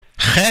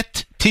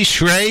Chet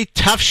Tishrei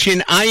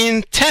Tafshin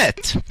Ayin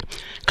Tet.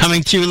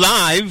 Coming to you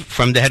live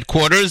from the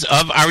headquarters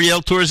of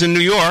Ariel Tours in New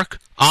York,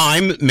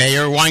 I'm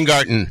Meir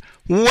Weingarten.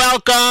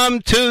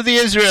 Welcome to the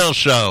Israel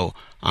Show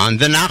on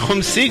the Nachum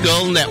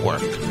Segal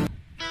Network.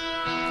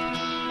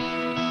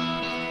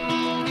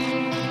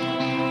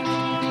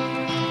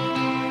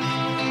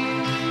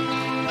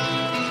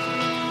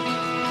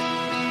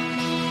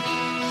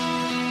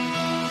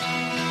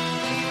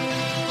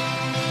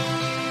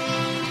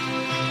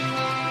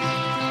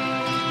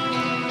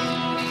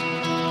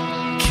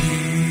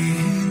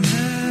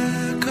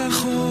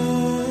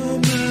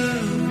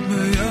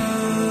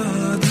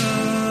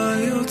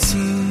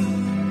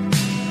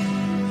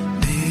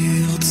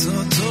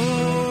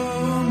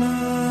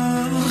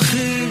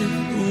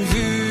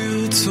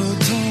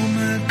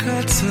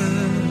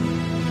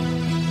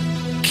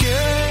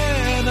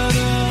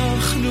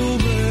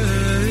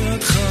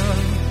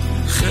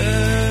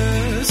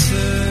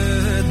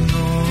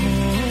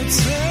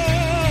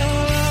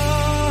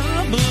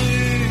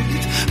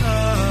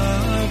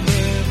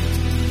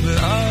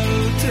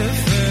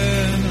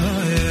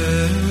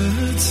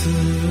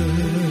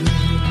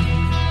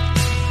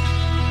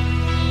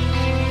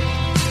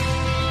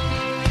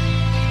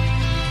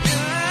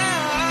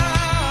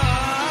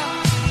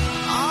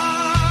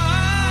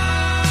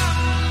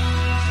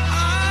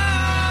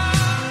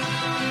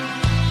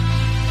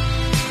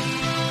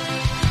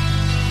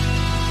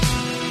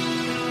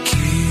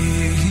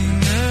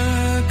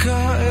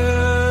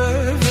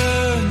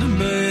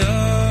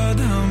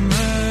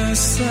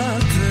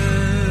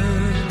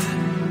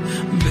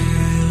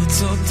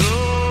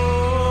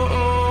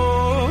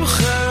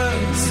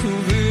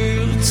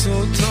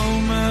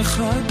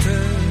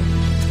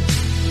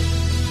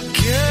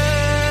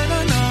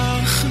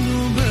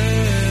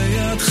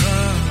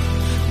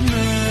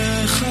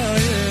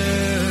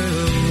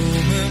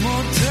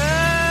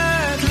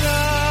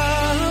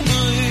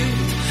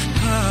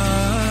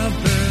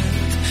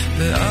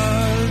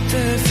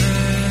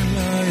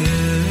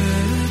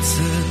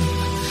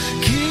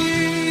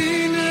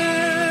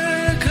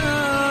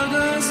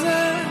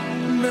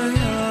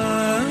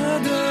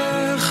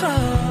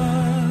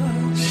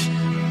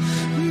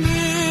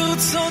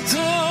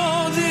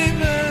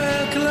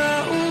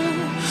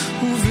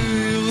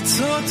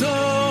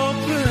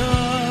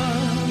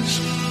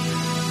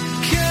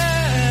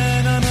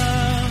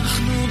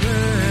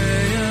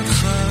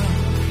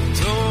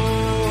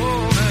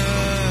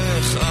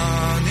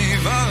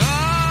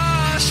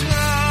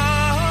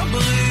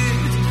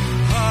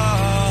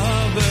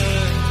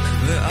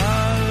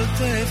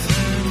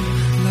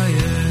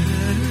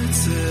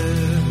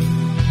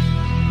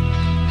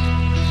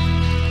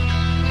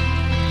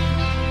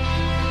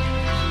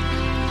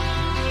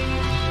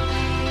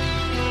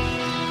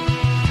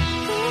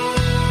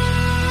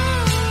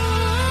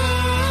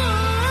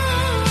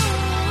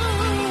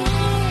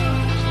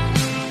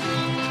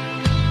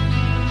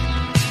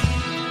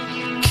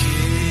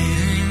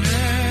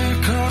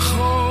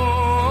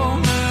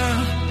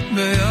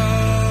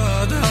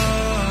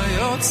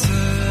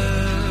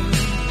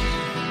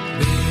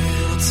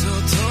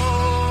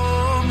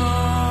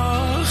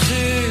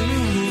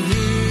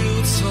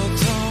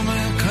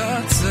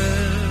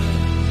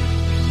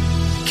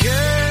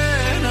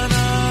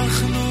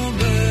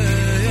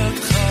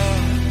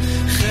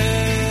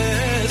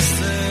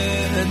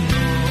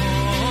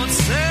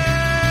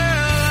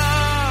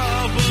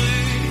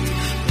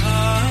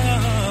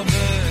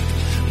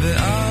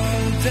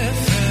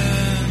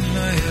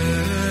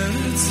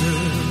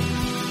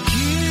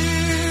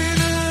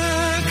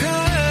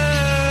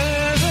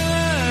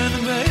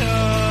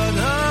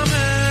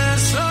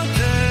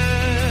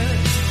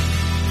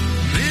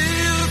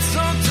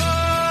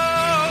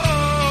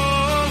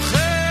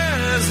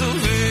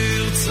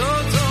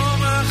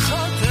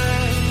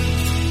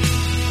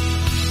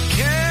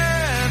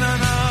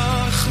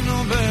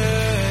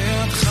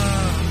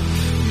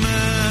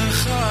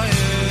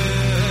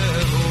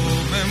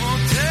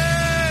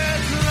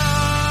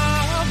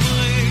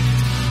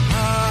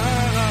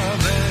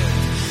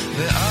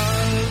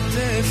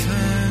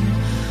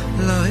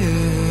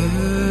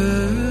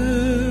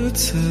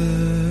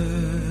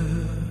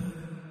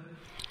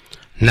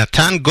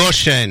 Natan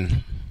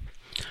Goshen,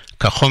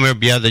 Kachomer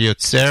B'Yad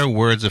HaYotzer,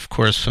 words, of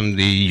course, from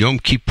the Yom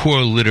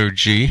Kippur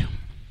liturgy,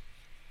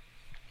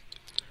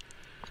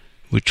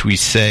 which we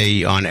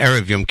say on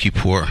Erev Yom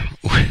Kippur,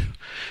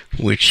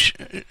 which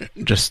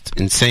just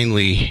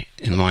insanely,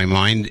 in my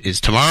mind, is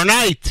tomorrow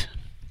night.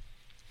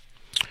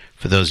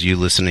 For those of you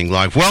listening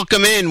live,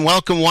 welcome in,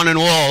 welcome one and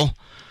all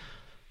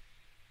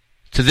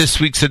to this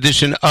week's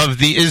edition of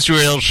the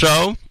Israel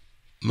Show.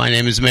 My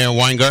name is Meir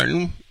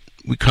Weingarten.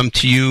 We come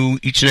to you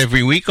each and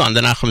every week on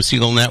the Nachum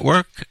Segal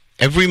Network,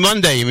 every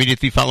Monday,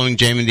 immediately following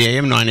JM in the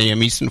AM, 9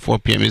 a.m. Eastern, 4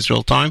 p.m.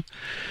 Israel time.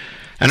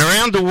 And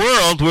around the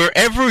world,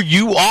 wherever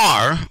you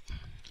are,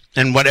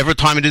 and whatever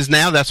time it is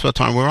now, that's what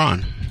time we're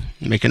on.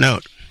 Make a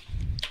note.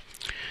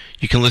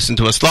 You can listen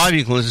to us live.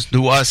 You can listen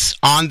to us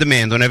on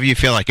demand whenever you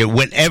feel like it,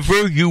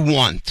 whenever you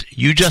want.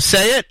 You just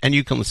say it, and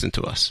you can listen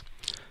to us.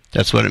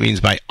 That's what it means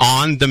by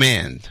on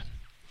demand.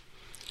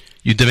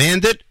 You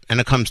demand it, and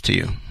it comes to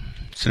you.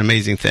 It's an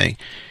amazing thing.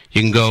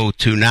 You can go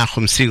to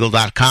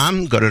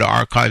NachumSegal.com, go to the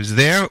archives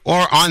there,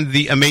 or on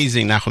the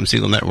amazing Nachum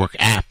Segal Network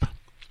app,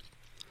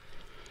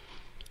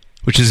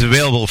 which is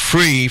available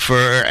free for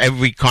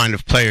every kind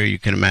of player you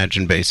can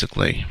imagine,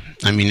 basically.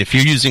 I mean, if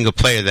you're using a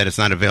player that it's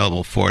not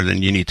available for,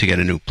 then you need to get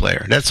a new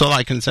player. That's all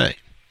I can say.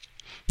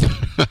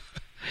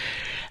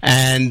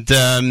 And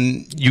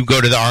you go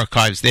to the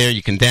archives there.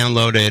 You can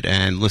download it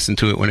and listen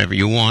to it whenever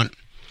you want.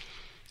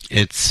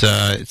 It's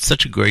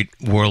such a great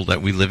world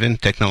that we live in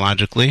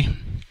technologically.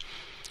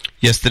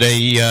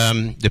 Yesterday,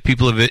 the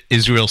people of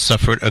Israel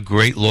suffered a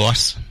great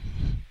loss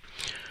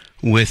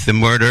with the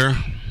murder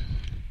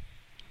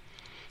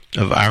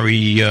of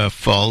Ari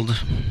Fuld.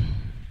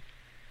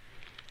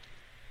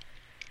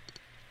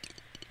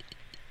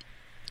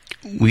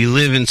 We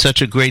live in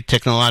such a great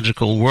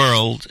technological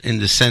world in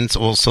the sense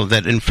also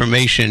that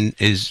information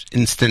is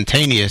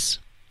instantaneous.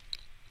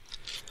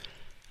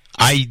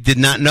 I did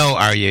not know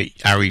Ari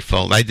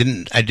Fuld. I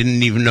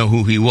didn't even know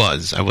who he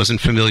was. I wasn't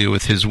familiar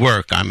with his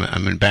work.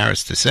 I'm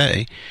embarrassed to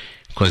say,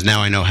 because now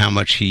I know how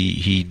much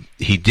he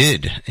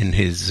did in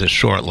his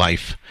short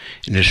life,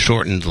 in his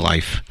shortened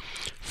life,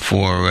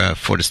 for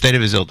the state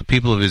of Israel, the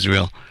people of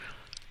Israel.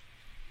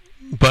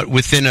 But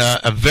within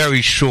a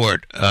very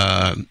short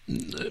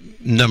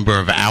number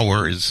of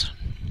hours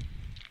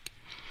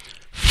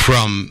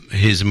from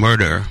his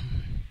murder,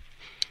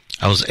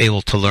 I was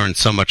able to learn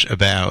so much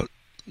about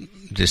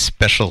this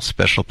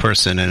special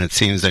person, and it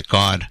seems that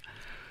God,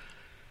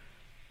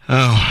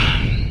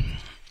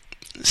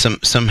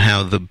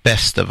 somehow the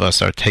best of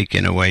us are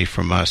taken away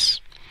from us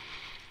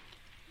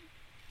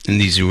in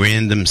these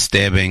random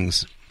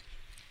stabbings.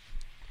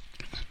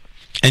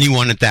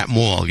 Anyone at that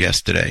mall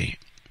yesterday,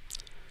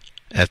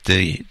 at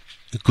the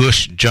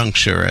Gush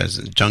Junction, as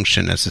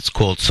it's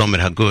called, Somet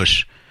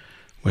HaGush,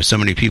 where so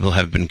many people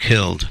have been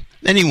killed,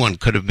 anyone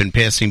could have been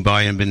passing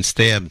by and been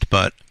stabbed,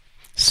 but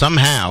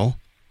somehow,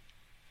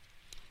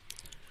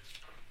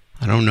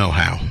 I don't know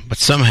how, but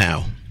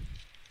somehow,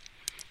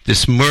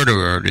 this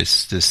murderer,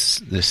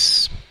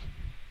 this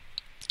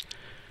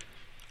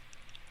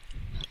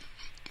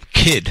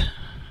kid,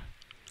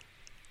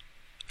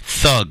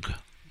 thug,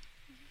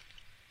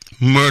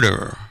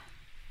 murderer,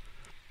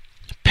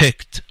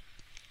 picked.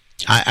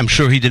 I'm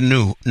sure he didn't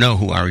know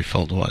who Ari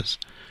Fuld was.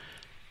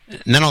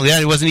 Not only that,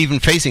 he wasn't even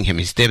facing him.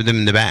 He stabbed him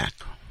in the back.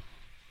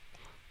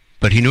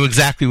 But he knew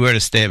exactly where to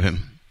stab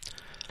him.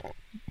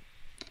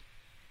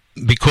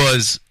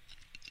 Because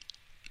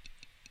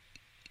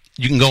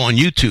you can go on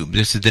YouTube.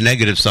 This is the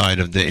negative side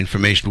of the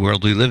information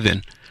world we live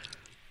in.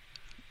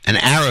 And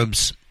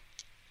Arabs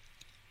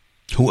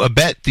who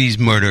abet these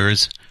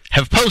murders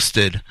have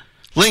posted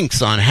links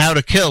on how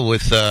to kill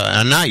with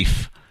a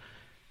knife.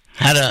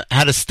 How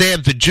to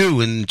stab the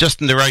Jew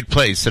just in the right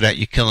place so that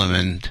you kill him,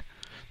 and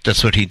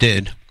that's what he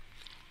did.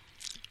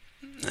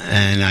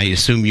 And I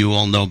assume you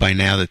all know by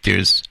now that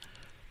there's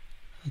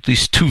at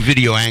least 2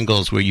 video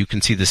angles where you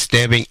can see the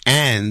stabbing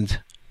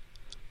and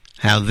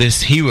how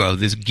this hero,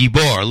 this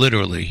Gibor,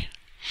 literally,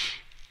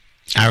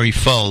 Ari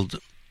Fuld,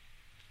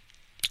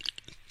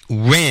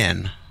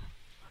 ran.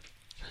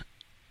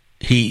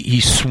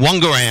 He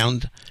swung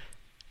around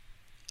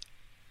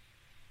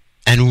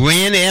and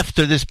ran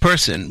after this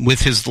person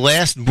with his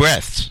last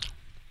breaths.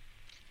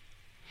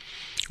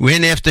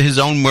 Ran after his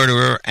own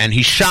murderer, and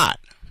he shot.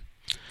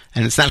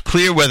 And it's not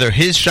clear whether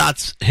his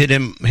shots hit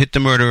the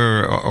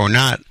murderer or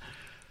not.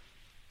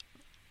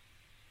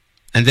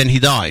 And then he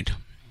died.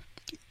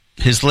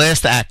 His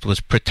last act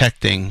was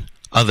protecting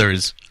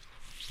others,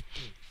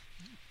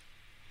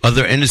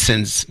 other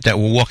innocents that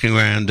were walking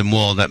around the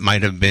mall that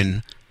might have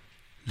been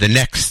the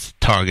next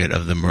target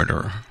of the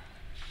murderer.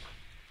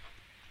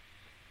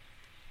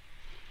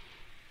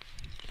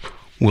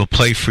 We'll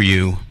play for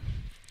you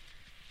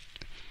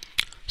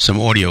some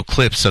audio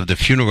clips of the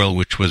funeral,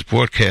 which was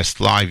broadcast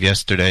live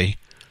yesterday,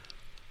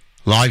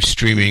 live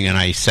streaming, and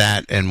I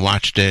sat and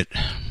watched it.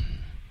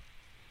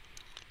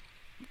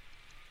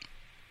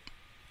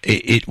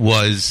 It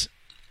was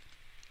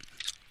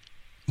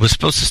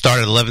supposed to start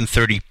at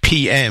 11:30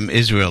 p.m.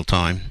 Israel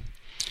time.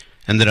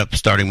 Ended up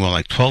starting more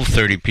like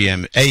 12:30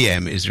 p.m.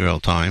 a.m. Israel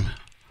time,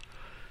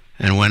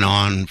 and went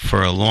on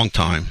for a long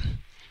time.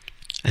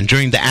 And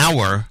during the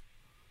hour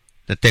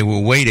that they were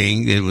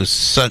waiting, it was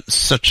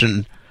such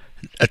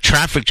a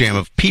traffic jam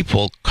of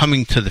people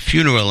coming to the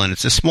funeral, and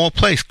it's a small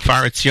place,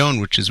 Kfar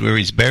Etzion, which is where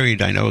he's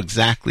buried. I know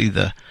exactly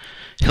the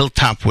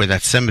hilltop where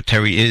that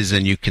cemetery is,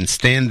 and you can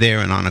stand there,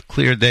 and on a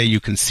clear day you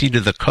can see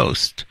to the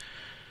coast.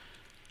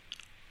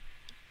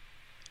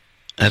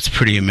 That's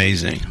pretty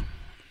amazing.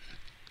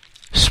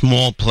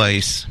 Small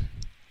place.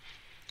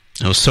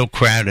 It was so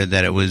crowded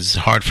that it was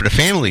hard for the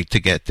family to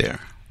get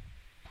there.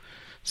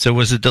 So there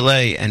was a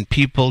delay, and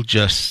people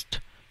just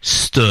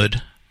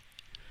stood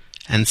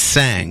and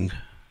sang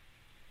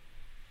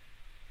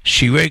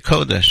Shirei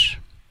Kodesh.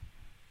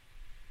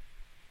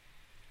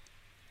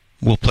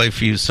 We'll play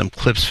for you some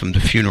clips from the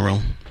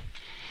funeral.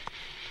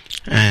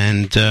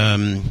 And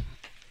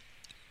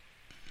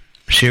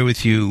share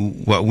with you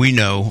what we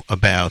know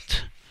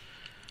about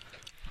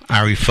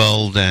Ari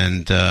Fold,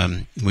 and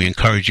we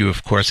encourage you,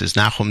 of course, as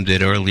Nachum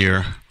did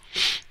earlier,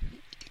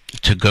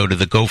 to go to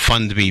the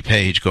GoFundMe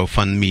page,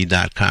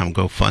 GoFundMe.com,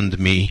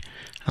 GoFundMe,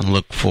 and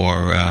look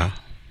for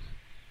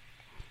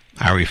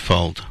Ari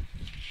Fold.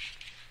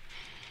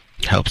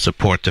 Help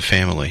support the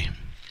family.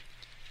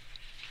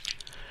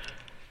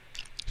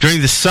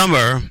 During the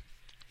summer,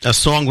 a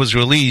song was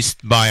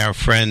released by our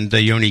friend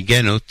Yoni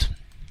Genut.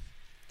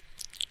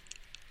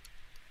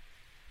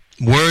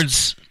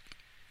 Words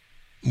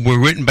were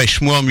written by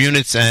Shmuel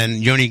Munitz,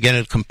 and Yoni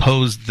Genut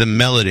composed the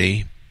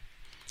melody.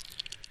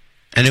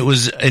 And it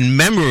was in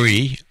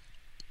memory,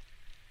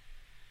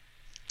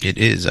 it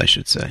is, I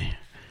should say,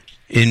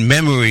 in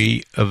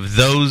memory of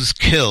those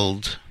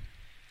killed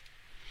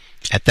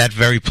at that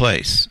very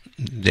place.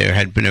 There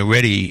had been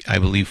already, I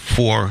believe,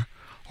 4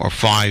 or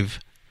 5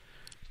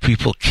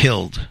 people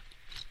killed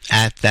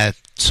at that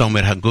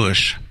Tzomet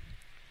Hagush.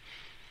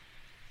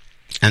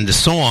 And the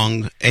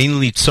song, Ein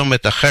Li Tzomet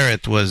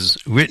Acheret, was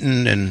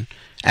written and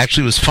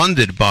actually was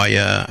funded by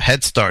a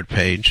Head Start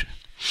page,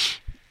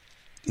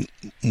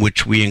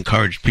 which we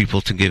encourage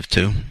people to give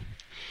to.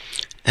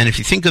 And if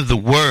you think of the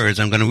words,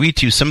 I'm going to read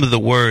to you some of the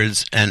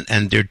words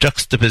and their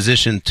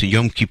juxtaposition to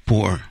Yom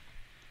Kippur.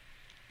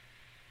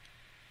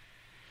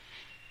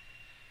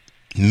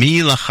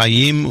 Mi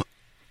lachayim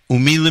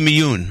umi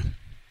lemiyun.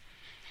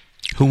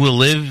 Who will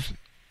live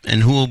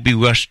and who will be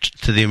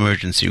rushed to the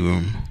emergency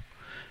room?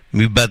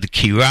 Mi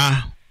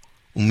badkira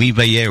umi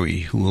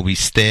bayeri. Who will be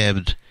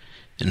stabbed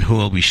and who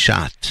will be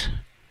shot?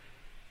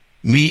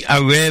 Mi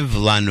arev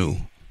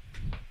lanu.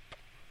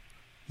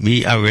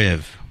 Mi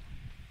arev.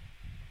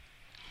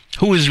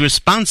 Who is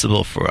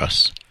responsible for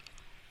us?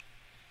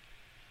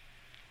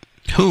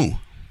 Who?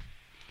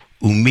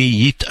 Umi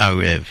yit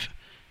arev.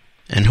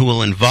 And who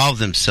will involve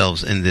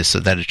themselves in this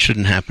so that it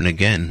shouldn't happen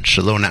again.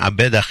 Shalom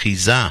abed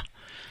achiza,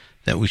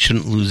 that we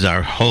shouldn't lose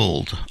our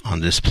hold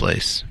on this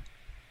place.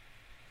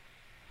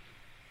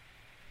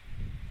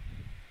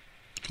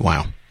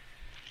 Wow.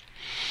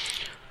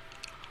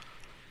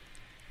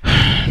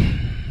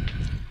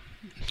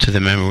 To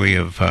the memory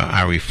of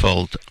Ari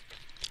Fold,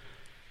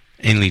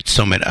 Ein Li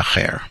Tzomet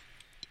Acher.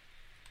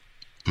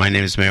 My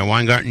name is Meir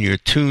Weingarten. You're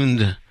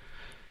tuned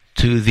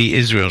to the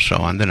Israel Show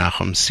on the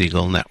Nachum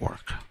Segal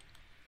Network.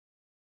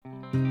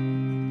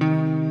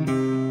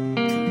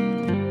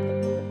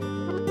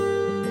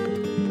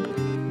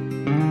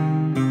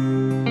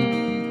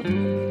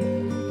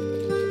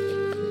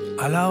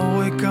 על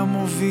העורק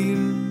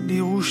המוביל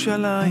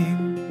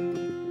לירושלים,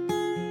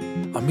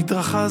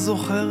 המדרכה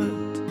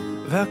זוכרת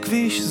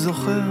והכביש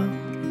זוכר,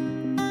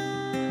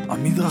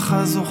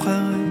 המדרכה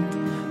זוכרת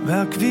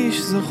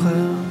והכביש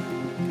זוכר,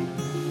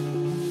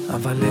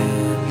 אבל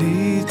אין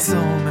לי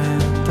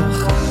צומת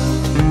אחר.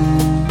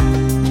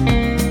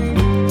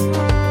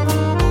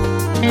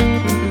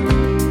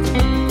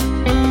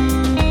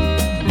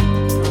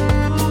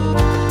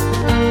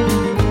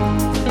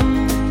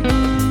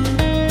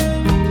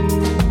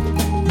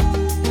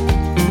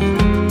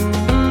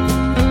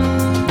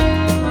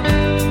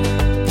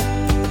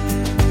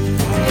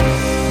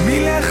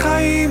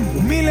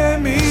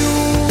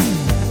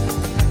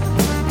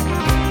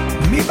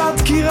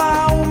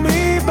 דקירה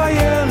ומי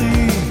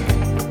בירי,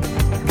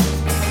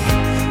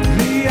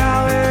 מי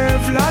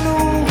ערב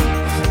לנו,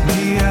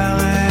 מי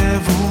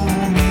ערב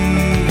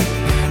ומי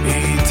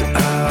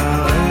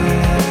יתערב,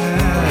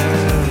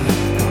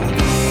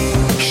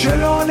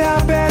 שלא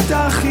נאבד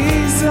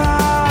אחיזה,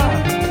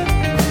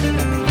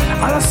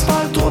 על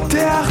אספלט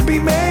רותח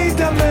בימי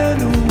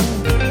דמנו,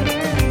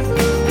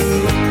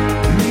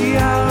 מי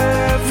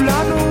ערב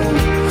לנו,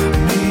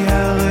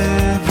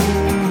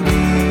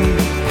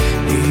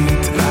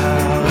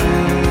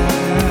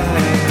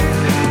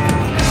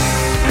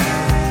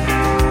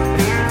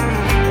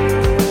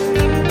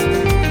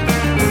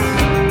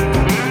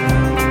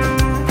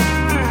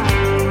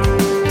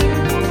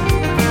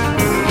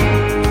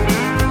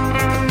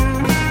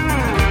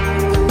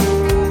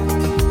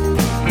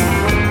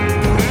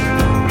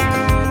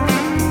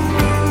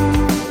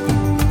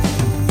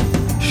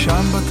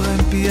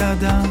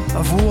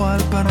 עברו על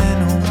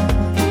פנינו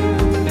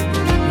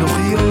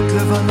לוחיות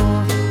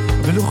לבנות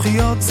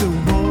ולוחיות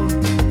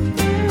צהובות,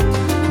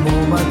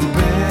 כמו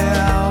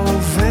מטבע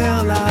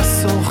עובר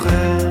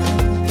לסוחר.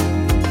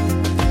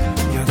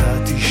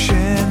 ידעתי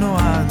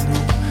שנועדנו,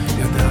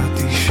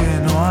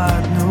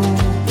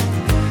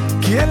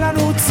 כי אין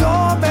לנו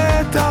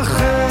צומת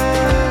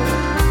אחר,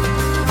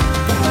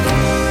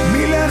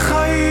 מי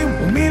לחיים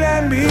ומי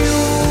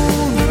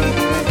למיון,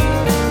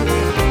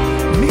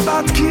 מי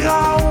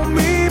בדקירה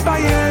ומי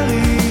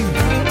בירי,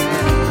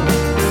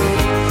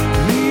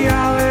 מי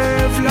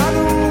ערב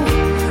לנו,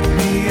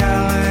 מי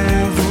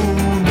ערב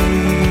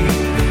ומי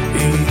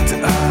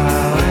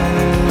יתערב,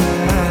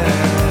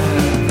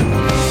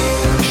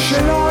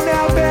 שלא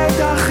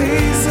נאבד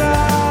אחיזה,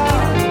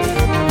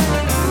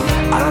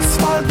 על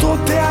אספלט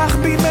רותח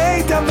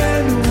בימי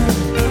דמנו,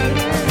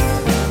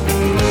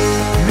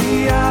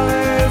 מי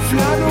ערב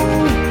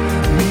לנו,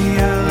 מי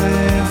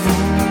ערב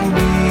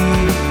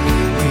ומי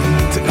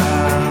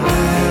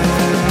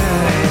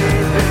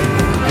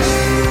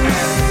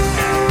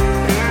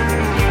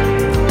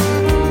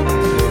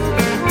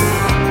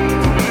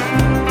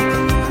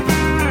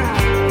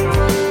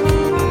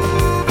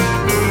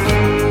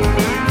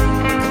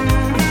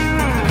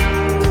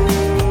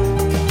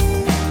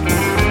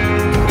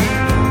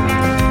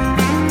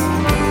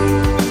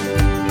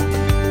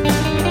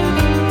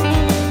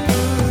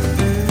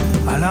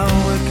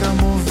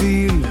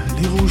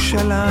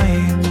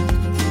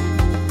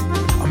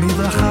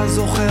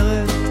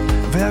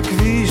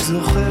והכביש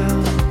זוכר,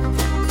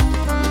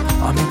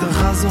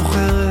 המדרכה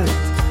זוכרת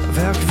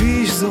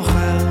והכביש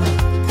זוכר,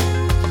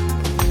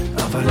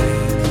 אבל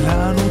אין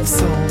לנו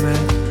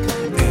צומת,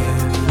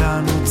 אין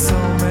לנו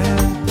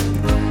צומת,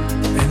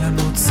 אין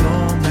לנו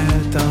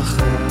צומת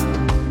אחר.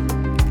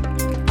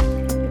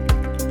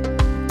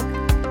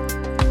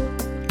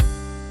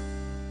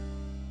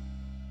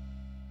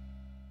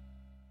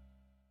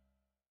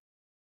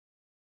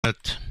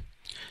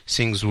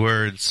 Sings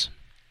words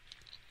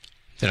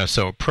that are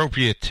so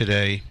appropriate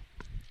today.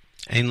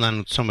 Ein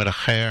lanu tzomet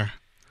acher,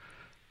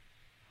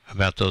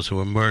 about those who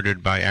were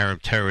murdered by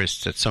Arab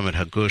terrorists at Summit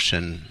Hagush,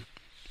 and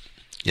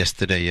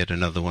yesterday yet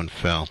another one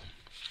fell.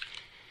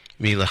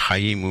 Mi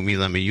l'chaim u'mi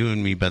l'miyun,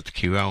 mi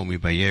b'dkira u'mi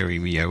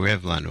b'yeri, mi yarev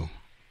lanu,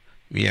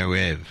 mi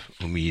yarev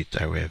u'mi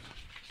yitarev.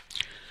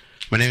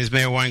 My name is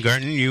Meir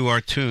Weingarten. You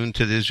are tuned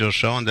to the Israel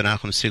Show on the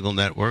Nachum Segal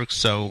Network.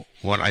 So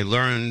what I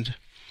learned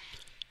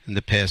in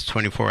the past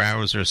 24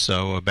 hours or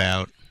so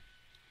about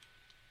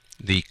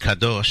the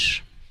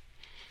Kadosh,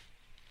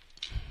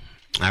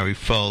 Ari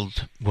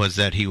Fold, was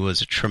that he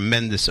was a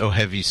tremendous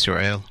Ohev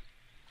Yisrael.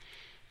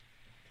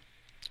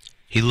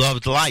 He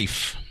loved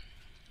life.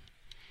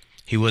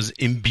 He was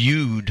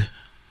imbued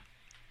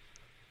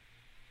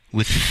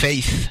with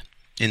faith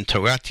in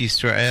Torat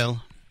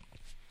Yisrael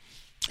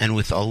and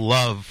with a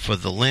love for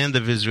the land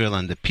of Israel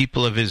and the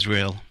people of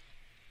Israel.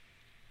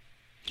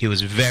 He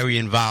was very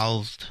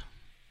involved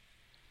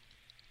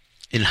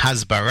in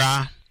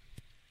Hasbara,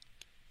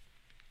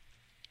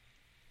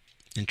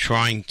 in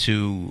trying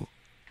to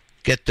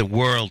get the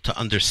world to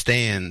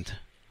understand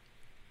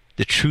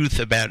the truth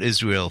about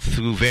Israel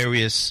through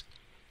various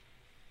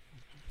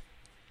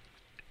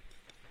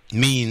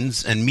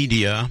means and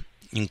media,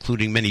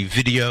 including many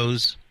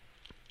videos,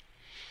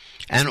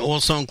 and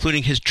also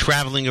including his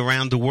traveling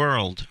around the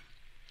world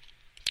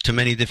to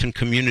many different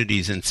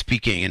communities and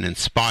speaking and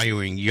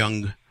inspiring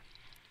young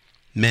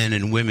men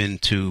and women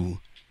to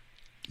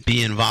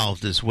be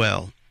involved as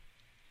well.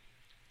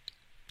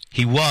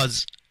 He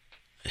was,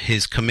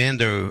 his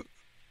commander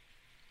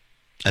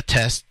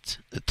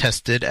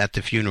attested at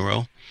the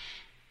funeral.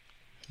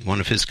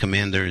 One of his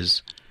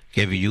commanders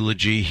gave a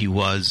eulogy. He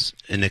was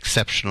an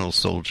exceptional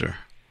soldier.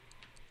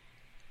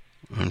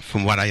 And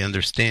from what I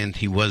understand,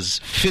 he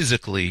was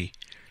physically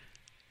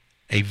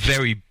a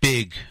very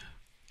big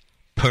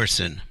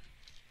person,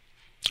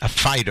 a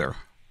fighter,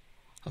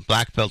 a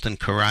black belt in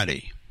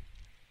karate.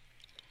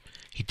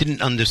 He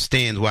didn't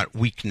understand what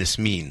weakness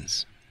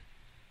means.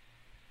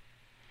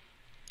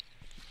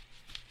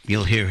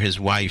 You'll hear his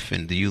wife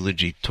in the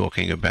eulogy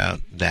talking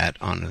about that,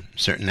 on a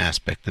certain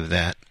aspect of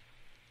that.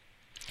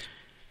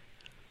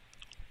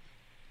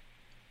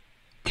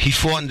 He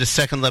fought in the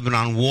Second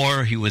Lebanon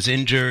War. He was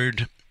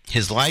injured.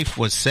 His life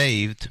was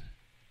saved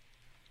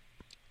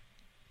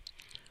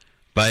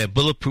by a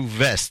bulletproof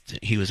vest.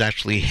 He was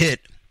actually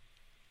hit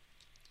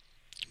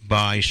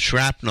by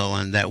shrapnel,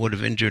 and that would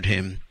have injured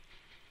him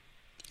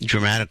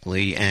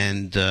dramatically,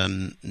 and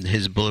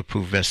his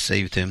bulletproof vest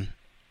saved him.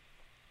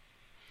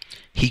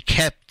 He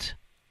kept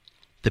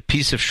the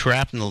piece of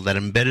shrapnel that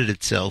embedded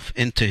itself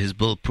into his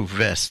bulletproof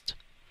vest,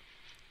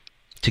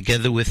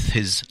 together with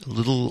his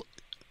little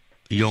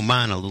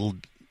yoman, a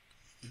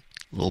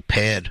little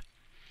pad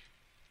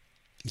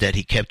that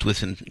he kept with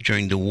him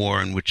during the war,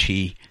 in which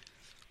he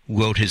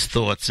wrote his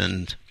thoughts,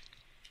 and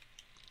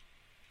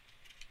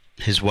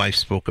his wife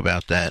spoke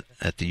about that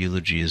at the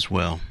eulogy as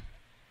well.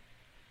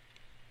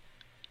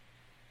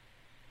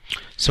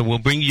 So we'll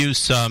bring you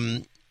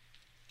some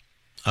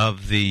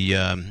of the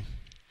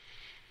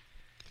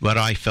what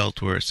I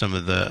felt were some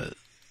of the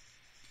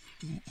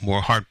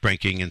more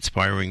heartbreaking,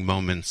 inspiring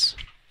moments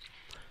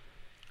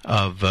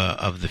of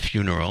the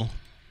funeral.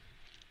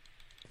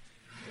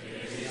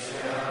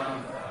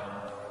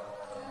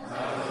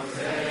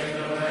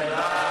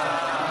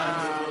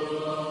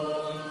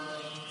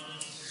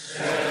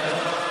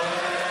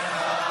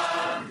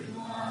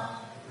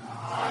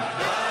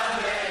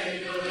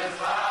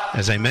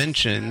 As I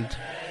mentioned,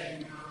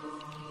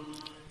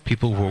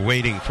 people were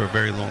waiting for a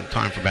very long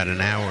time, for about an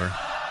hour,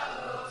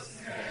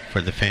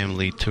 for the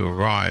family to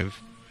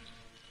arrive.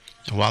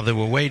 And while they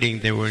were waiting,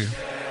 they were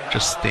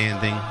just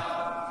standing,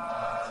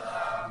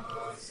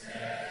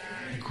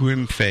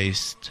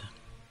 grim-faced.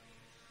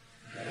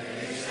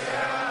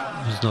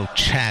 There was no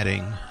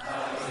chatting.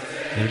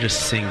 They were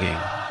just singing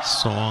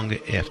song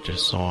after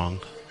song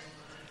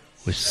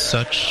with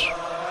such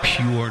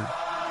pure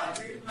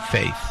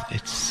faith.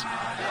 It's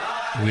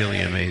really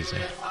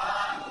amazing.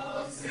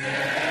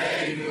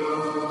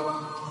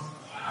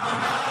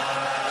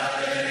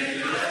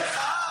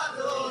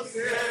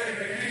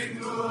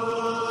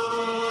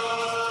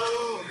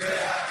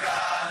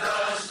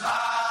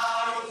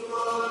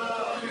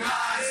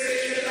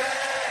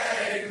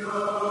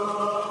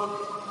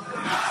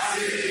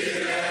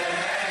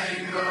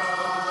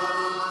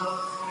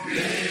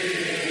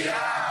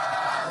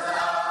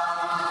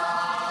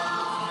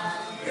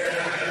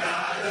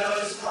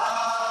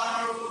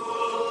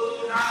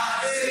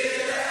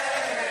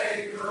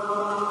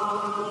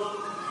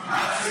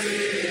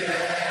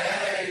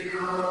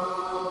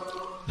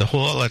 The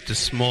hall at the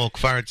small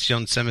Kfar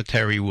Etzion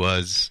cemetery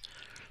was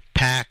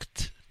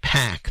packed,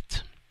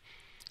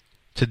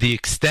 to the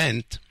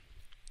extent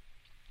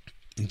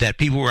that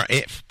people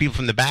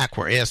from the back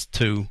were asked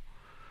to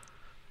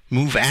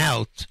move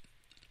out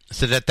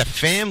so that the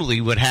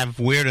family would have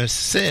where to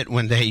sit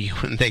when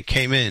they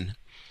came in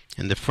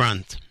the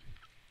front.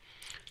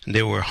 And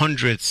there were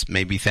hundreds,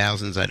 maybe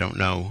thousands, I don't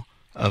know,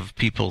 of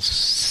people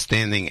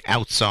standing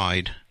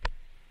outside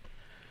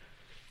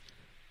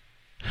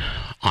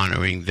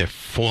honoring their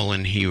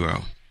fallen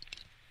hero.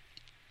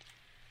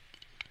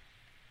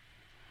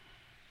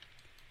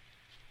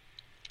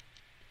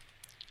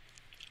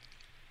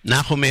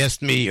 Nachum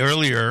asked me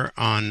earlier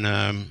on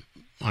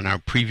our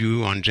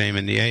preview on JM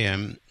in the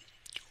AM,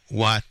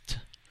 what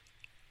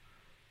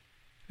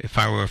if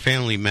I were a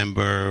family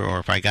member or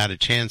if I got a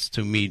chance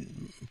to meet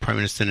Prime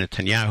Minister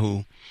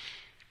Netanyahu,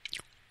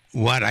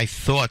 what I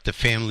thought the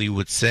family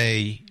would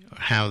say,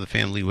 how the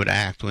family would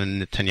act when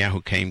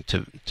Netanyahu came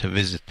to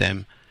visit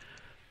them.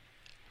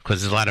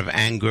 Because there's a lot of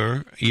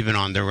anger, even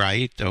on the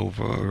right,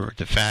 over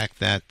the fact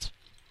that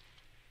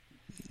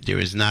there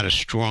is not a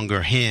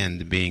stronger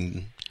hand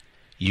being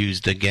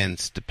used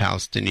against the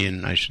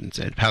Palestinian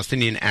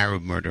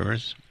Arab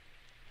murderers.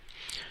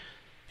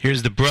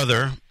 Here's the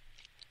brother,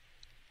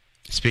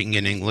 speaking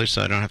in English,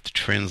 so I don't have to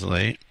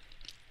translate,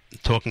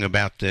 talking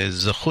about the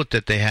zechut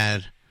that they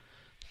had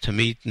to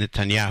meet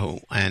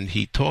Netanyahu. And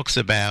he talks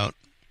about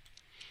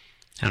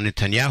how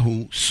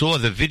Netanyahu saw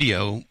the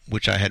video,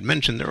 which I had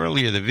mentioned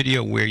earlier, the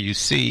video where you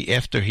see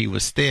after he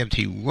was stabbed,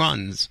 he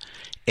runs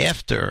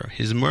after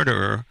his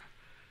murderer,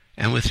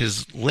 and with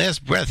his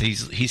last breath,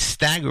 he's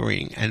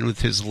staggering, and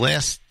with his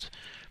last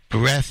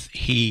breath,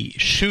 he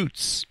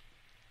shoots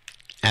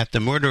at the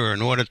murderer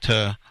in order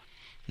to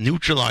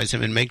neutralize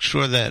him and make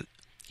sure that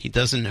he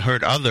doesn't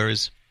hurt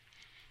others.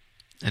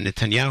 And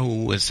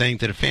Netanyahu was saying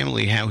to the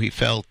family how he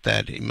felt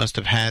that he must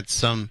have had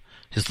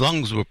his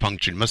lungs were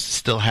punctured, must have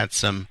still had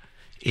some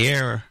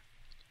air.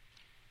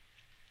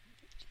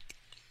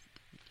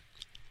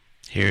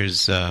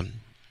 Here's the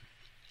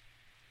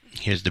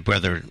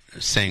brother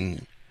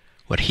saying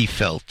what he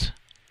felt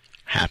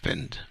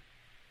happened.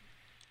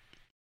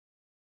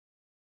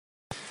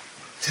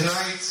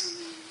 Tonight,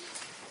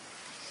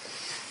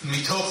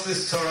 mitoch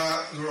this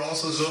Torah, we were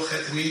also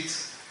zochet to meet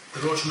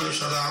the Rosh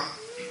Hashanah,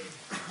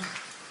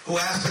 who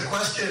asked a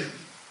question: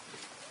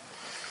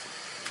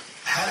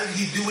 how did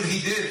he do what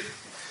he did?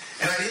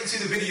 And I didn't see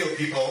the video,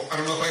 people. I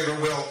don't know if I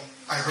ever will.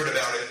 I heard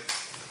about it.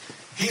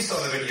 He saw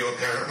the video,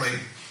 apparently.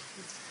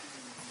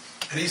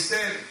 And he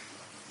said,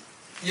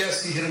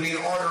 yes, he hit a main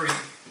artery.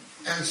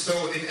 And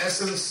so, in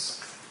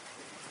essence,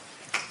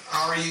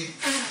 Ari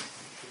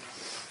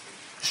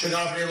should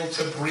not be able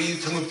to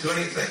breathe, to move, to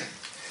anything.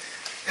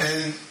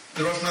 And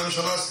the Rosh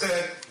Hashanah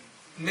said,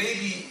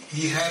 maybe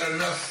he had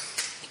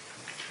enough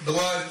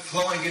blood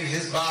flowing in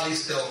his body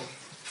still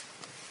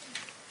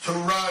to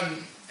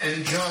run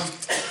and jump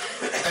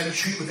and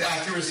shoot with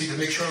accuracy to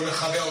make sure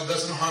Mechabel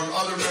doesn't harm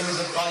other members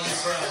of Klal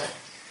Yisrael.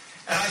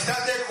 And I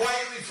sat there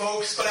quietly,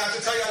 folks, but I have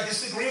to tell you, I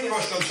disagree with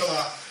Rosh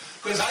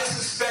Hashanah, because I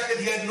suspect that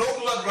he had no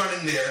blood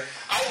running there.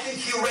 I think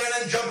he ran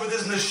and jumped with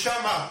his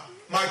neshama,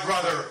 my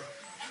brother.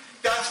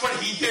 That's what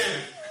he did.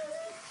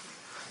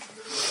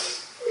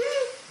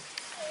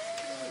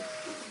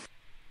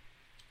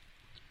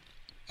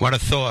 What a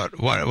thought.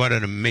 What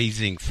an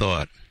amazing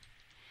thought.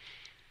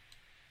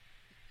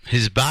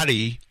 His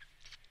body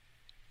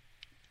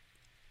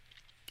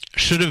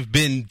should have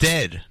been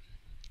dead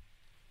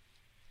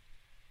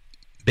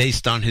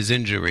based on his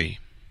injury.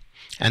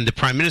 And the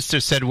Prime Minister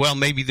said, well,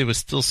 maybe there was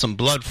still some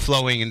blood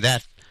flowing, and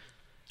that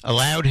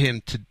allowed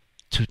him to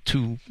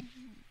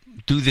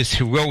do this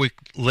heroic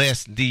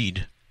last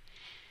deed.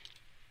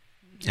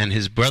 And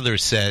his brother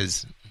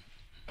says,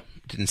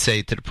 didn't say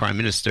it to the Prime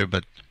Minister,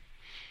 but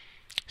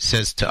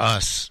says to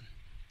us,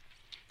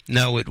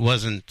 no, it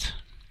wasn't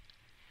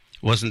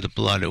the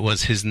blood, it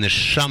was his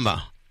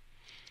neshama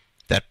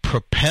that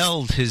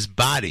propelled his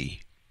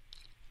body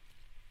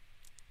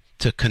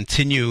to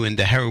continue in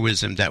the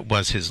heroism that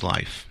was his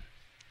life.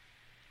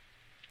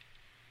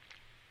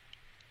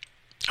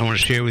 I want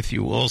to share with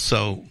you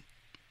also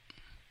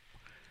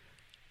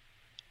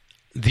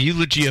the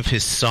eulogy of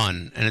his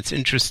son, and it's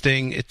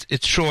interesting.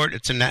 It's short.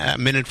 It's a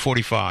minute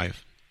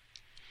 45.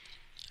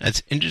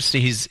 It's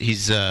interesting.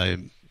 He's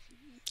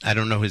I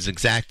don't know his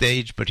exact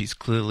age, but he's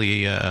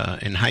clearly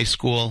in high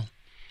school.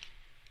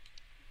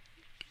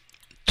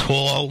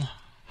 Tall,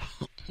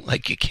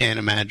 like you can't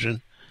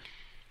imagine.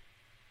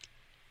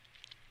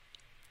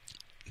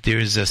 There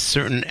is a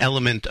certain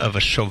element of a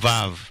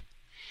shovav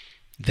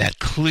that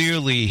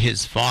clearly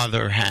his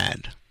father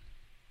had.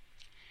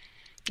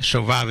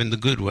 Shovav in the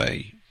good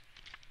way.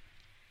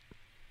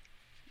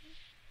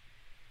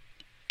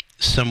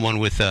 Someone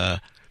with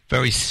a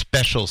very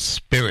special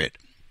spirit.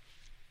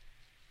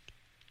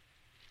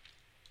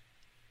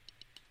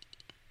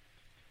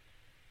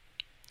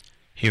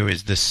 Here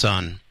is the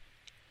son.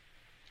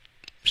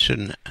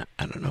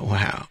 I don't know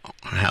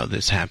how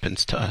this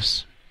happens to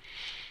us,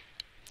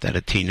 that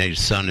a teenage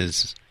son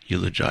is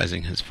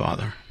eulogizing his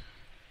father.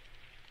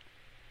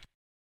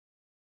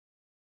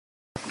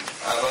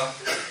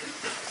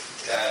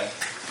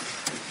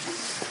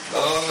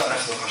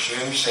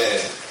 חושבים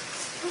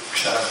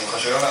כשאנחנו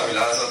חושבים על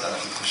המילה הזאת,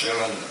 אנחנו חושבים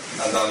על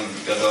אדם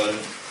גדול,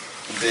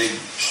 big,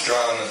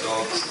 strong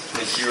adult,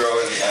 the hero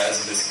in the eyes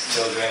of his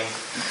children.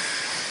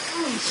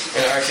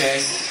 In our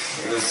case,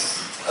 it was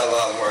a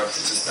lot more to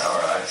just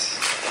our eyes.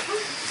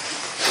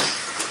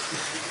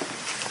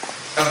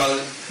 אבל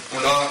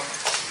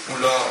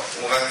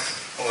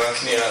הוא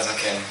רק נראה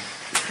זקן.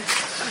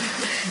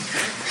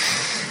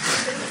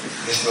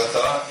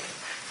 נשמתו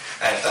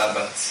הייתה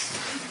בת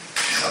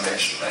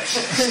 5 אולי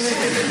 6.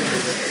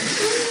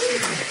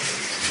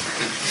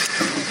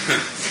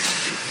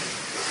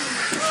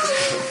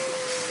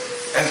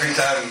 Every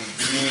time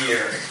me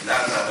or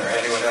Nathan or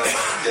anyone else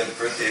get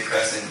birthday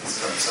presents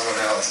from someone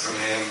else, from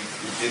him,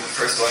 you'd be the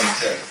first one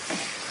to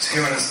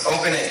scream and just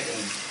open it and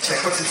check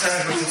what's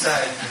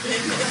inside.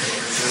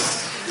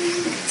 Just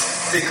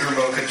stick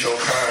remote control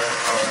car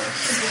or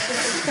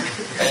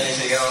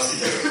anything else.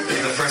 You'd be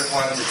the first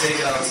one to take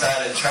it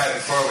outside and try it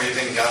before we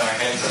even got our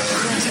hands on it.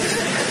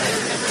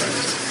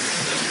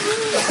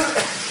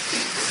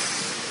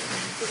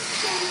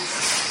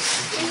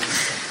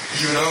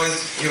 He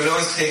would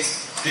always take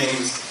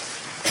things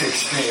to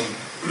extreme.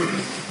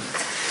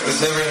 It was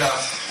never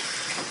enough.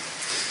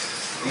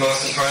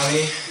 Most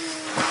importantly,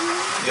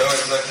 he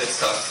always looked at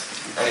stuff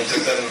and he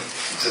took them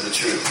to the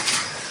truth.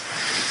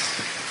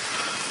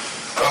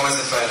 Always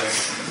a fighter.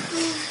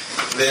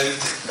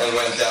 Lived and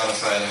went down a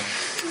fighter.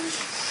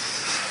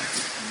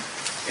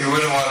 He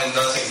would have wanted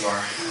nothing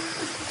more.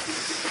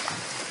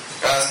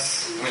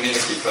 Us, we need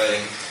to keep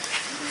fighting.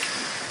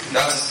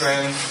 Not just for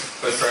him,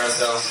 but for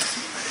ourselves.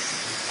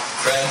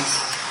 Friends,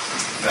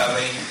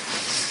 family,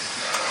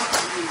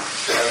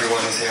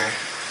 everyone is here.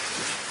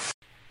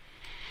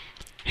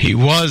 He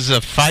was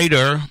a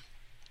fighter,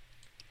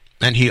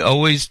 and he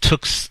always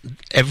took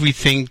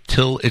everything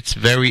till its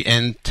very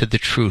end to the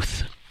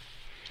truth.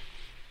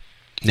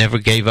 Never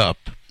gave up.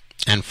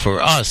 And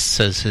for us,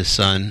 says his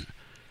son,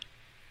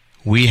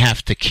 we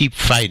have to keep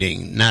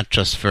fighting, not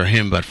just for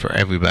him, but for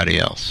everybody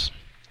else.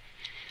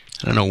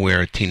 I don't know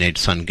where a teenage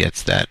son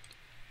gets that.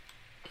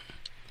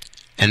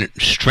 And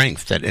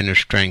strength, that inner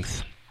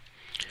strength.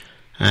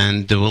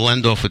 And we'll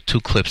end off with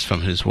 2 clips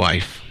from his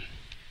wife.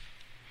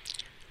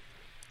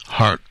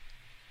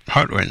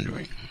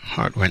 Heart-rending.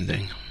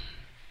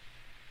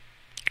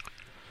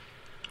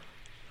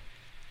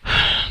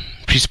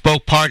 She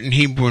spoke part in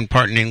Hebrew and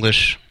part in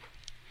English.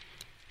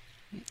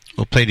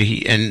 We'll play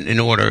in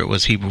order. It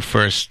was Hebrew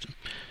first.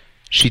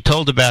 She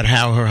told about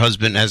how her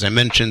husband, as I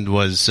mentioned,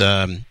 was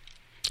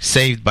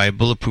saved by a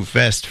bulletproof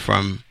vest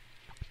from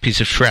a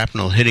piece of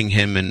shrapnel hitting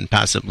him and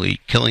possibly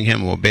killing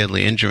him or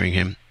badly injuring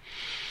him.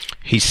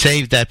 He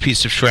saved that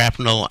piece of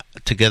shrapnel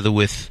together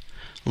with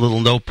a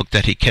little notebook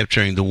that he kept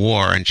during the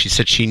war, and she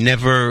said she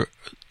never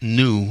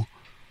knew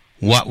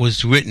what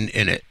was written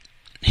in it.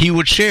 He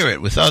would share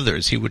it with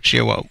others. He would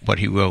share what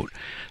he wrote.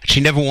 She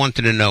never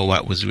wanted to know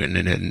what was written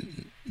in it.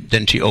 And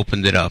then she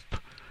opened it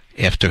up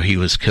after he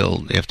was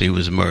killed, after he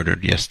was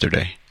murdered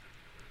yesterday,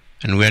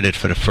 and read it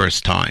for the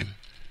first time.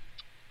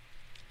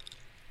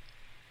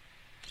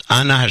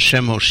 Ana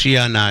Hashem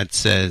Hoshiana, it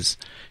says,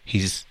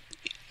 he's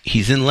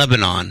in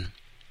Lebanon.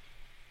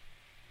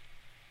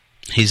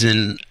 He's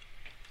in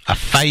a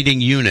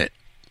fighting unit.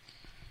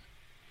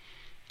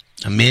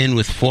 A man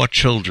with 4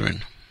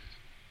 children.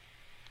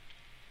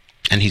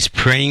 And he's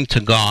praying to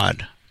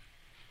God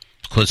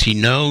because he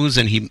knows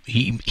and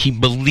he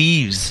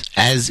believes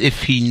as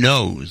if he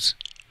knows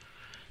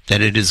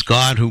that it is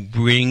God who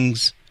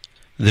brings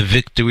the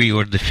victory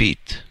or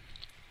defeat.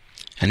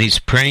 And he's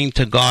praying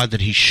to God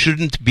that he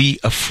shouldn't be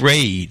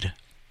afraid.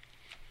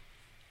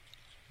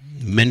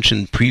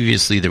 Mentioned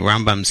previously, the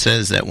Rambam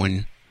says that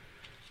when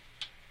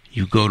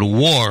you go to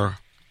war,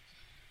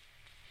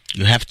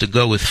 you have to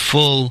go with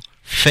full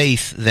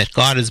faith that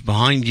God is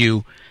behind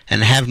you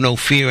and have no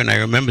fear. And I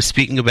remember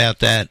speaking about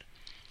that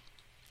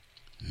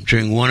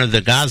during one of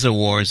the Gaza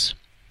wars.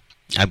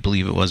 I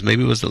believe it was.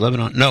 Maybe it was the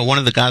Lebanon. No, one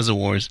of the Gaza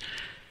wars.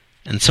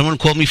 And someone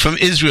called me from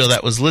Israel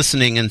that was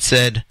listening and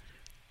said,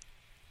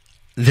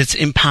 that's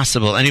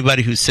impossible.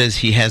 Anybody who says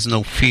he has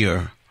no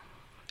fear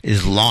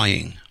is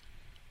lying.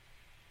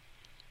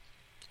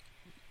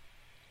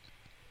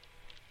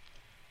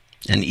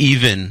 And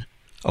even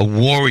a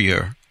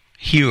warrior,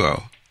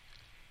 hero,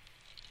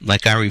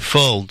 like Ari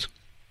Fold,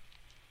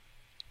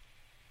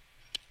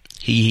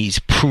 he's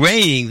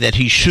praying that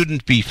he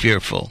shouldn't be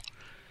fearful.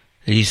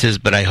 And he says,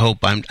 but I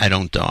hope I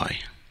don't die.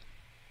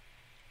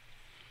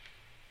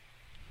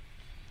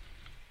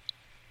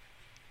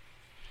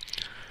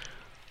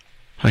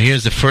 Well,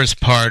 here's the first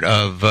part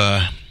of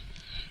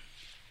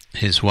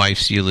his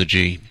wife's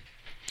eulogy,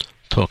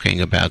 talking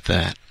about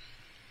that.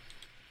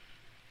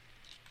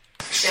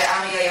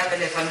 כשארי היה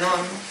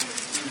בלבנון,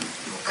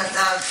 הוא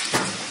כתב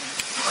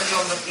כל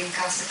יום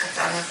בפנקס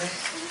הקטן הזה.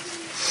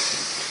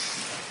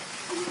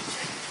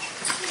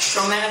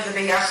 שומר את זה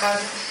ביחד,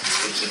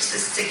 he keeps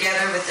this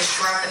together with the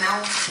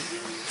shrapnel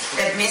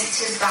that missed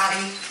his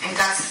body and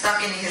got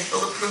stuck in his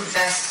bulletproof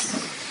vest,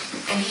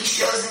 and he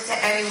shows it to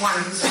anyone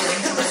who's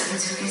willing to listen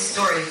to his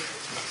story.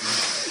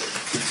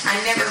 I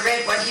never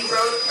read what he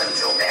wrote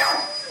until now.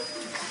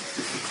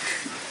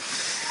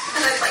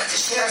 And I'd like to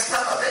share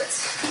some of it.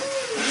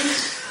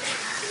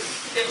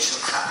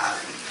 ברשותך.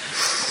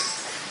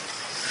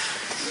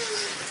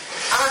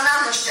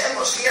 אנא השם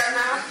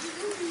הושיענה,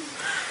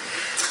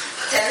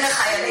 תן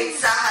לחיילי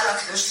צה"ל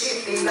הקדושים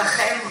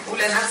להילחם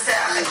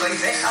ולנצח את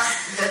אויביך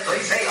ואת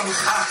אויבי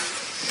עמך.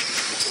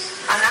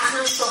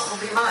 אנחנו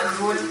שוכבים על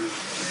הגבול,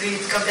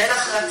 והתקבל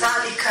החלטה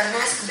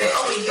להיכנס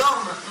באור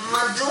יום.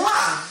 מדוע?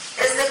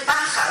 איזה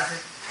פחד.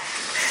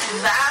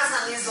 ואז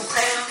אני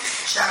זוכר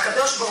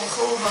שהקדוש ברוך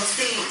הוא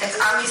הוציא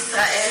את עם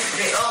ישראל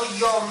באור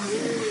יום,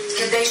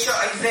 כדי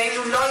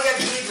שאויבינו לא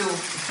יגידו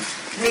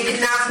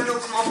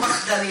נגנבנו כמו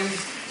פחדנים.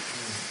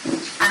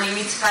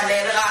 אני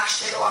מתפלל רק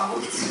שלא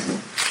אמות.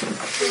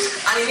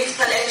 אני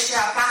מתפלל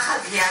שהפחד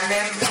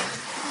ייעלם.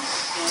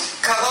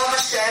 קרוב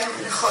השם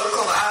לכל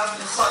קוראיו,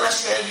 לכל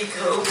אשר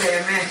יקראו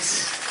באמת.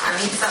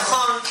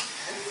 הניצחון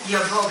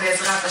יבוא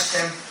בעזרת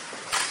השם.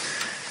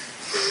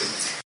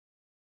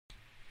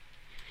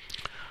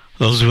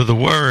 Those were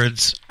the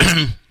words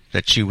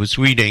that she was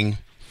reading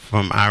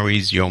from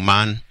Ari's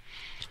Yoman,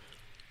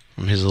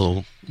 from his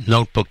little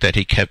notebook that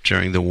he kept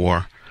during the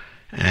war.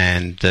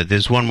 And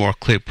there's one more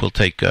clip. We'll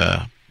take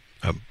a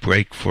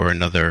break for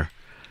another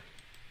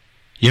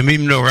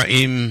Yamim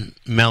Noraim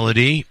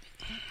melody,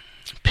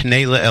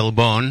 Pnei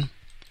Elbon,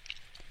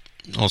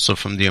 also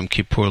from the Yom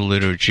Kippur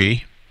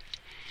liturgy.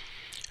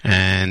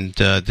 And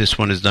this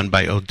one is done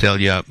by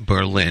Odelia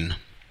Berlin.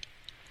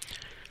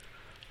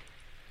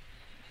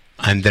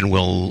 And then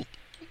we'll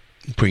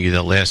bring you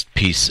the last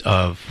piece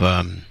of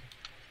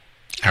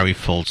Ari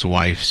Fold's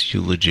wife's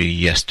eulogy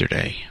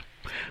yesterday.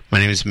 My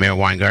name is Meir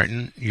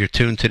Weingarten. You're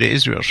tuned to the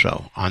Israel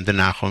Show on the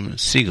Nachum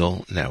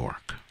Segal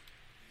Network.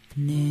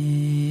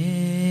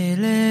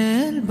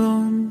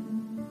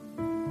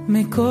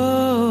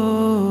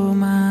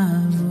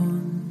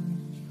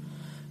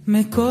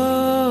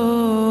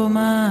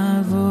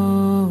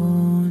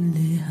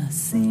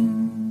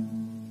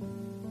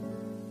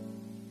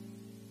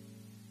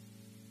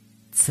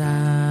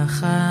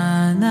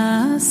 צחן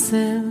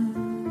אסר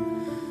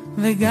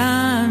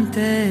וגם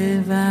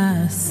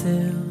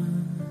תבשר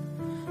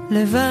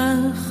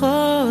לבך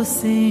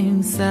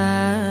עושים סלחתי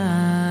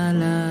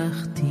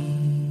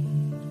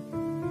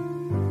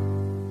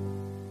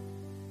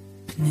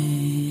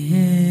פני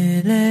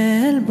אל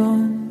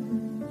עלבון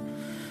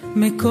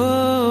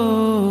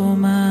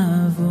מקום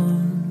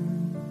אבון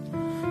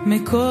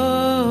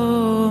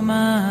מקום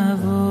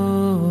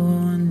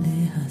אבון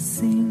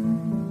להשים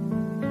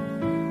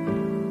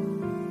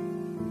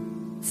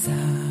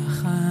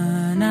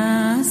צחן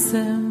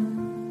אסר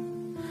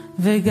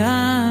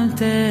וגם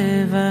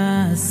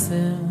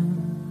תבשר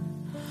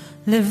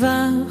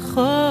לבך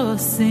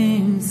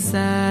עושים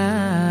סלחתי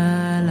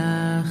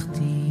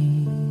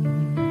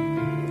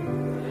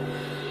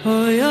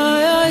אוי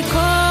אוי אוי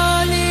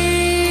כל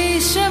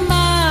איש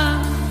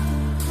שמה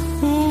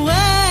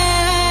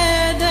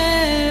ורד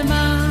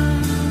אמה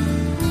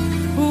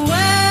ורד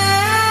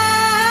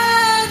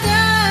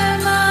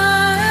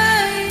אמה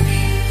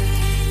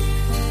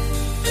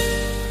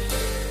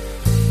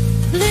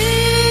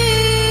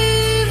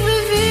ליב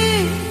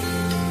רבי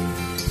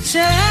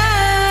שאני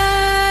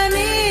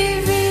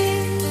בי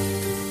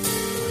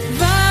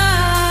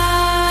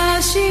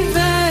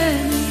ושיבני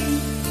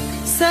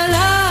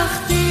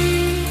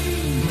סלחתי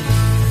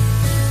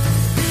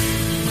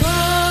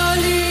כל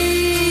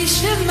איש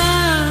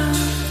שמה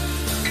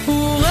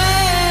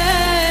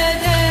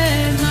ורד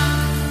אמה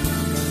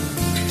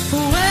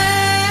ורד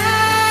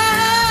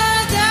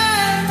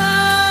אמה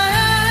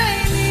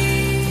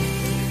עיני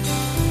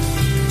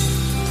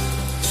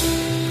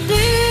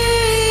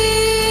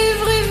ריב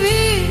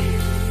ריבי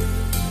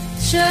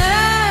שאני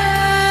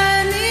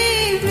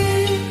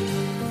בי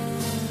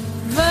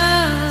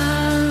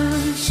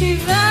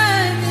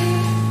ושיבני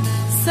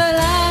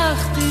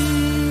סלחתי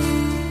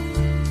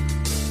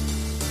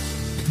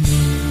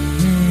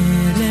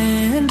אל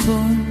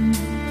עלבון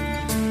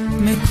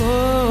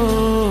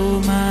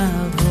מקום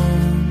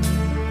אבון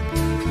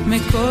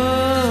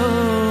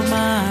מקום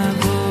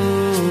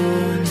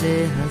אבון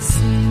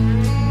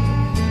להשים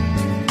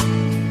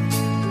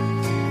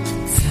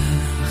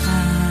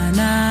צחן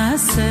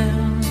אסר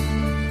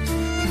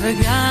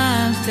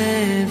וגם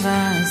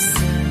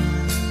תבשר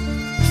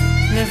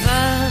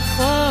לבך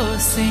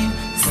עושים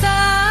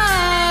סלחתי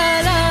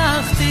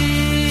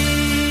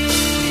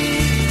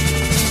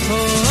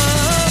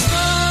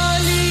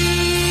כל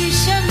איש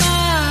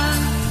שמה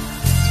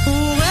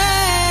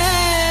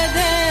ורד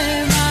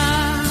אמה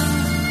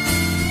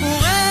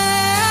ורד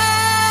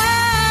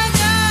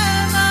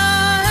אמה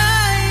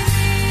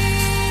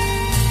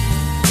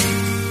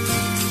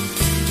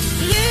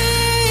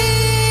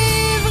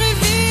ריב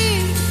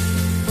ריבי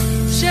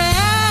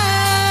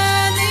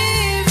שאני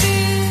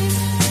בי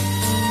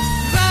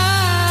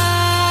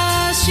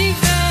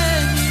ושיבני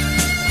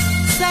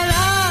סלחתי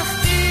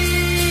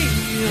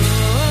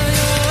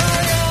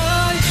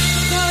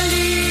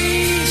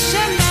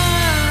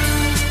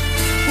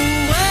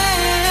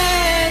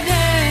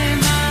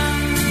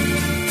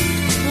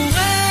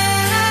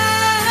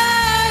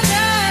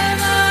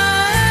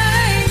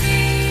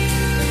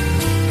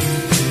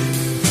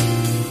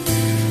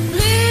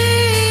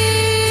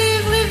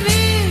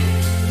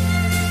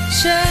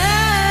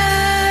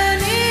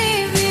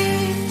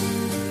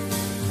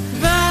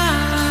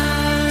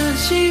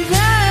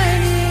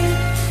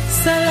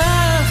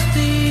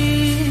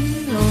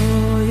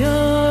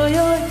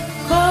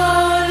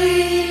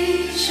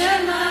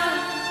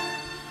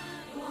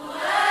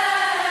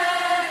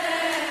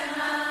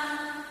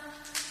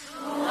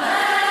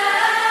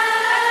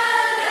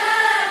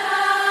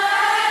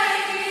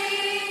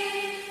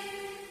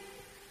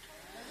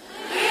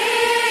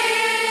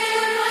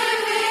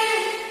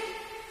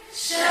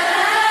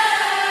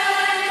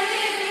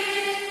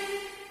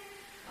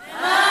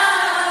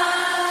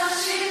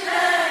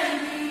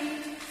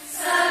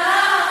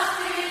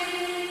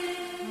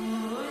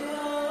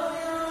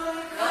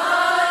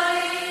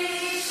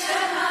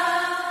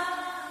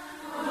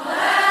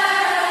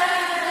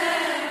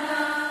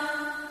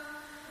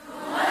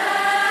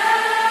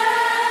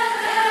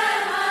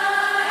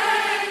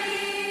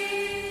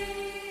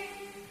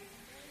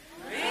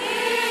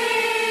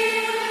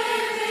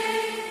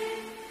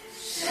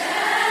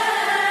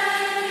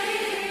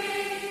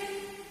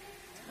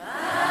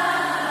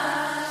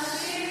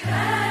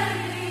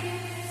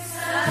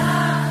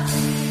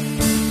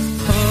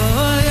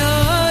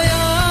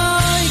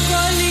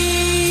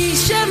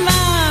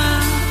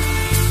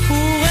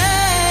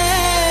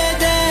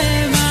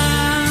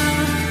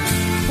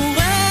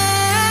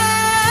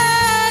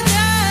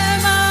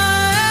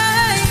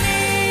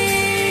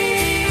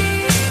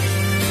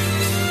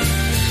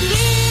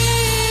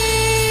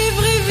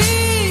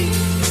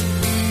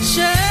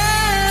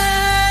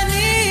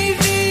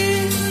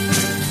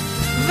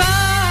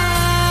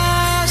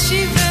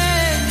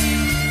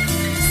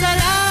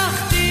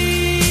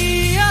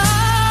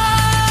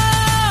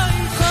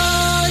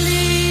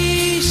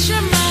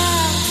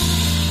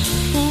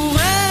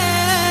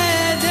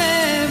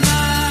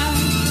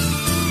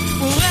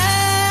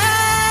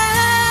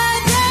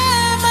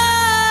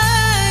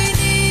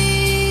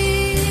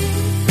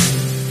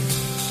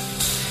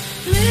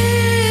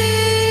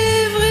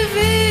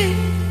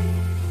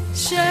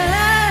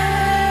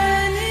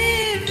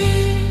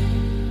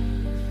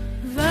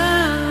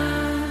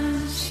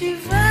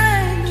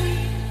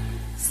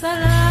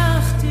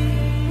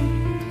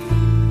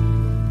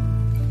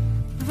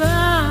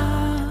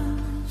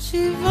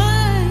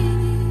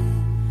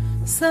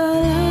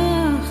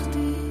סלחתי.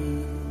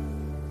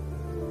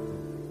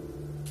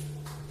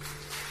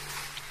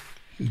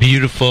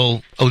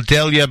 Beautiful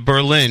Odelia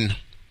Berlin.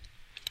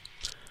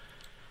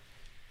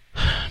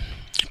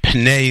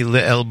 Pnei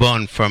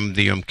Le'elbon from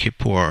the Yom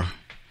Kippur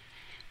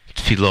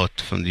Tfilot,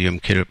 from the Yom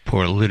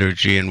Kippur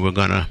liturgy, and we're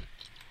going to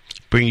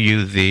bring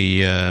you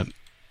the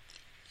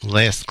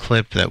last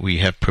clip that we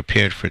have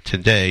prepared for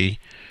today.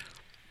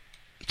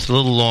 It's a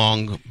little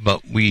long,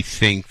 but we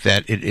think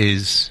that it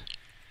is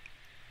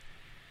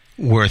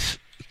worth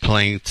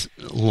playing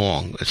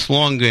long. It's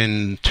long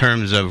in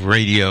terms of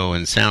radio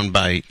and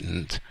soundbite,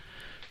 and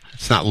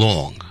it's not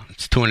long.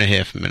 It's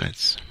 2.5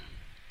 minutes.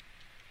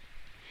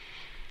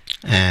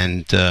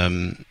 And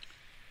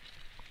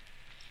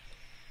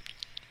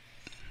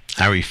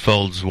Ari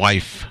Fold's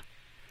wife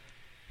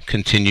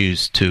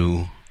continues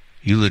to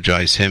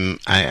eulogize him,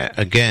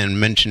 again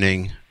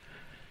mentioning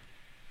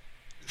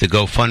the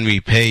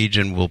GoFundMe page,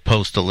 and we'll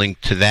post a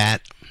link to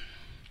that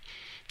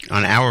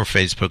on our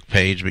Facebook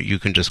page, but you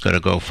can just go to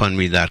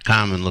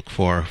GoFundMe.com and look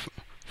for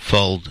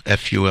Fold,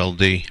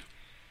 F-U-L-D,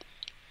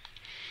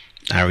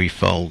 Ari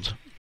Fold.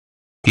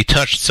 He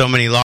touched so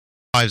many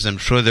lives. I'm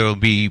sure there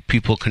will be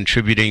people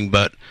contributing,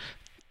 but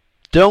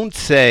don't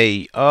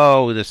say,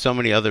 oh, there's so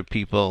many other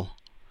people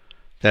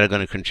that are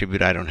going to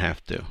contribute, I don't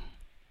have to.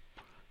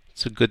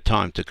 It's a good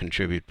time to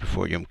contribute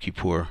before Yom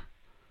Kippur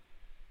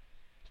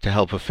to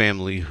help a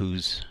family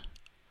whose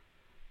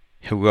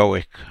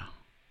heroic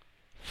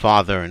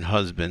father and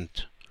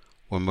husband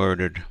were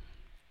murdered.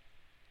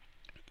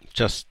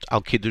 Just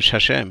al kiddush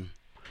Hashem,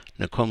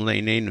 nekom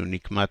leinenu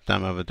nikmat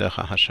dam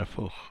avadecha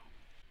hashafuch.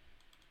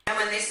 And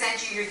when they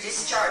sent you your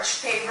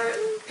discharge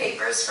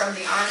papers from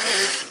the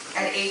army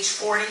at age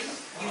 40,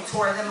 you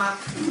tore them up.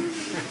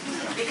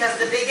 Because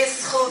the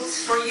biggest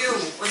zchut for you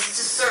was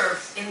to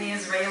serve in the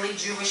Israeli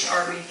Jewish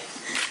army.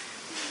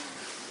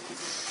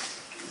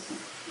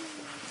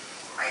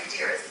 My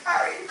dearest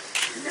Ari,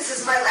 this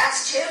is my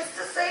last chance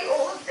to say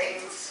all the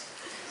things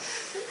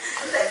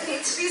that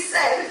need to be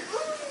said,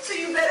 so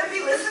you better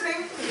be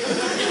listening.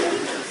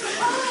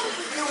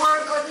 You were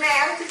a good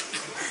man.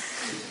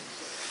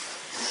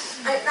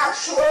 I'm not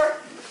sure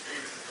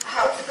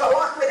how to go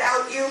on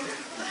without you.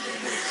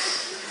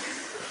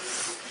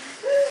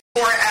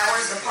 4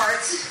 hours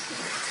apart,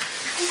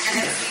 and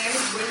it seems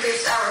we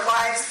lived our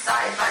lives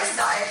side by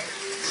side.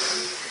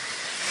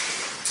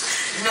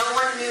 No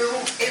one knew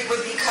it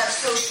would be cut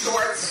so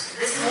short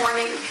this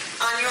morning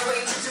on your way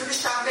to do the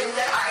shopping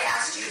that I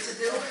asked you to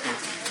do.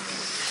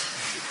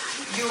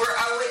 You were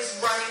always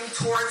running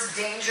towards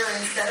danger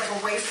instead of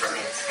away from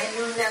it, and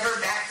you never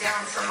backed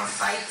down from a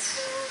fight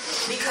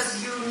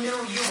because you knew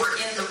you were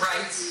in the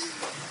right.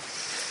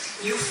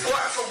 You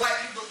fought for what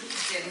you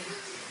believed in.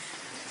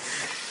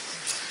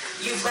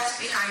 You've left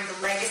behind a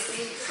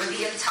legacy for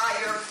the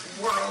entire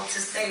world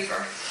to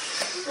savor.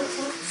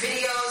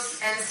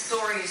 Videos and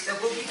stories that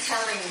we will be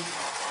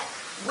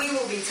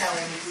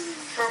telling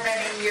for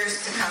many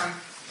years to come.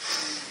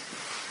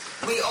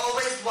 We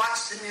always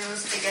watched the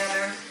news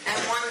together and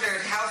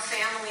wondered how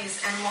families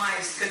and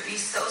wives could be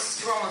so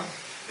strong.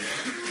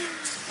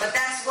 But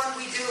that's what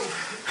we do.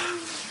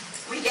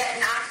 We get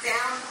knocked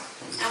down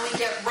and we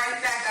get right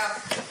back up.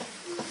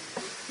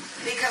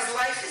 Because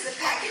life is a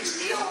package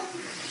deal.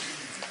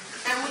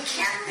 And we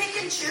can't pick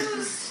and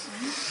choose.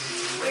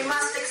 We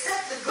must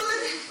accept the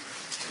good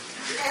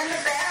and the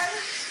bad.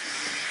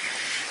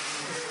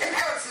 And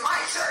now it's my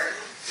turn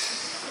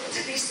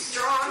to be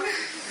strong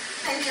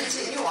and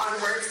continue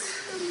onwards.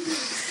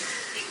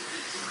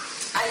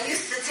 I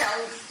used to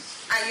tell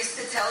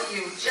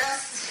you,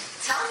 just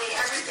tell me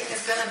everything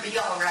is going to be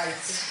all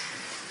right.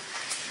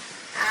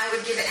 I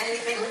would give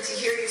anything to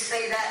hear you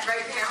say that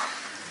right now.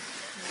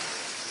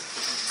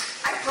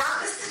 I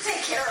promise to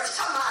take care of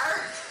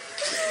Tamar.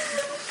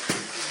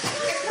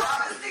 I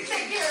promise to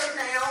take care of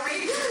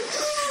Naomi.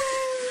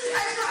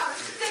 I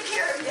promise to take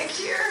care of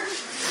Nikir.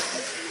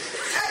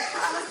 I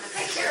promise to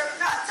take care of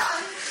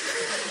Natan.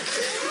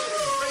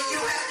 But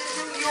you have to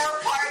do your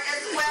part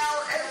as well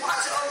and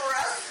watch over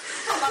us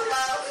from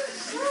above.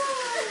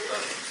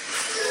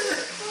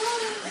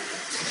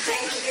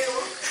 Thank you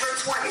for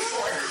 24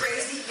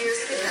 crazy years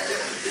together.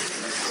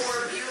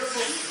 4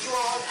 beautiful,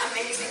 strong,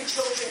 amazing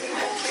children you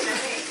have given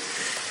me.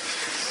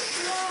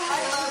 I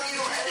love you,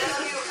 I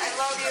love you, I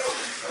love you.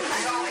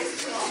 I always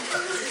will.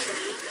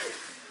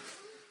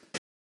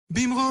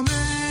 במרומי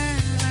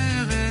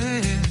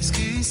ארץ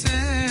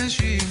כיסא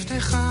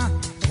שבטך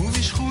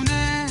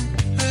ובשכוני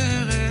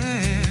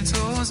ארץ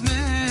עוז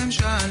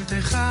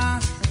ממשלתך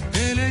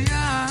אלי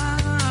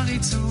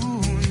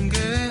יריצון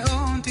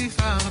גאון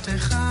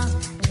תפארתך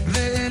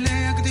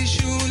ואלי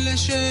יקדישו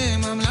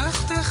לשם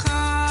ממלכתך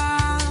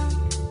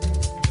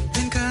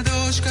אין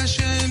קדוש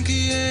כשם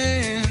כי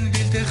אין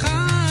בלתך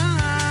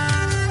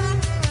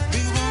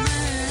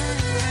במרומי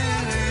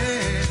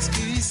ארץ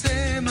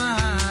כיסא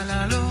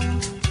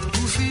מעללות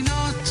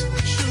ופינות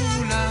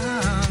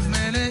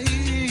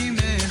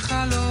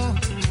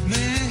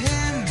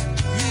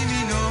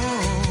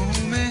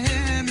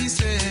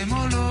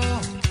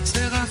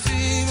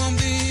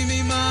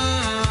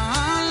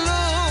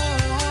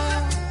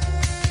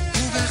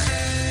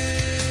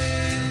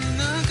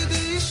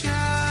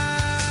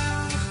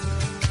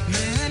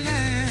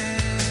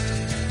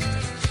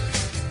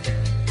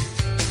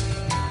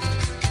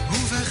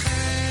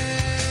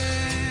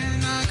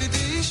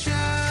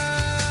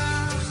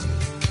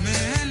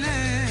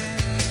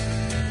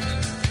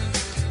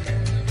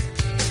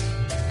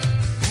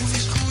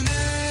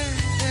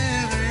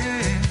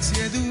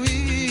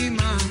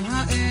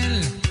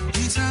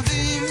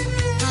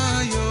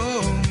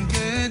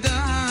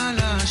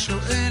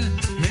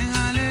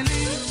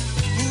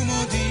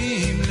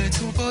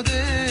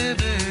מודה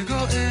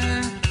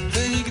וגואל,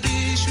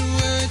 והקדישו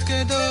את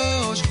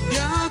קדוש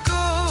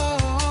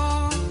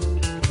יעקב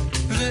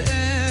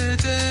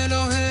ואת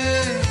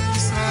אלוהי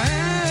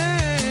ישראל.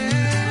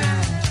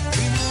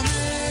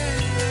 במרומי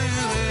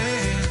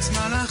ארץ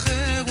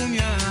מלאכי רום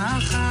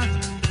יחד,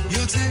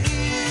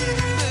 יוצאים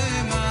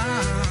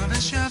במה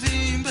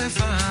ושבים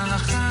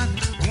בפחד,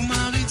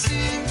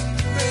 ומריצים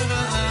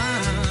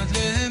ברעד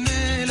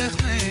למלך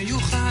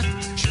מיוחד.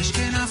 שש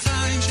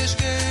כנפיים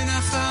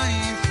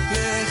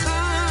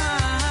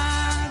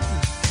לאחד,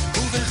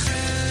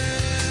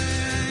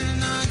 ובכן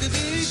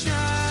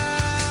נקדישה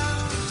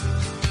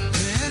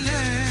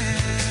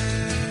מלך,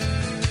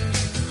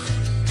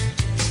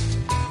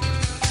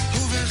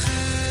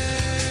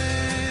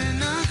 ובכן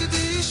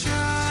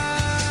נקדישה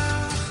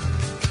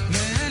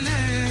מלך,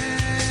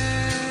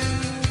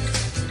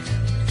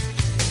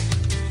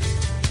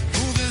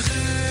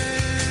 ובכן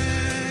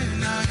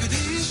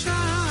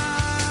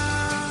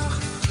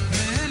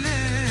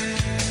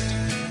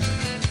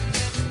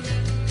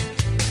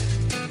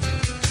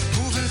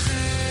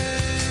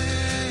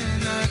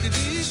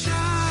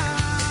נקדישה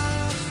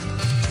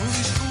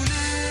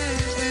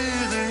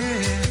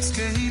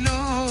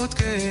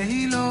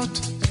קהילות,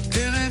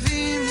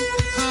 קרבים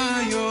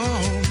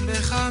היום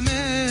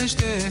בחמש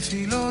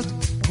תפילות,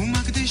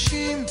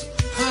 ומקדישים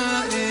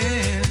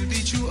האל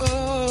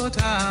בתשועות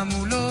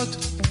המולות,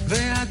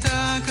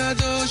 ואתה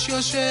קדוש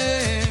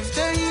יושב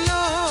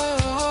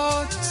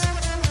תהילות,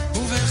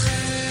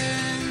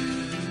 ובכן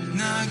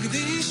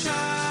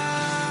נקדישה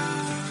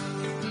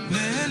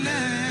ללב,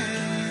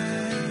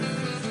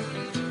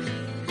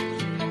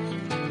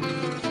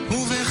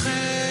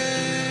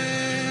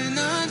 ובכן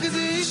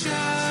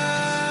נקדישה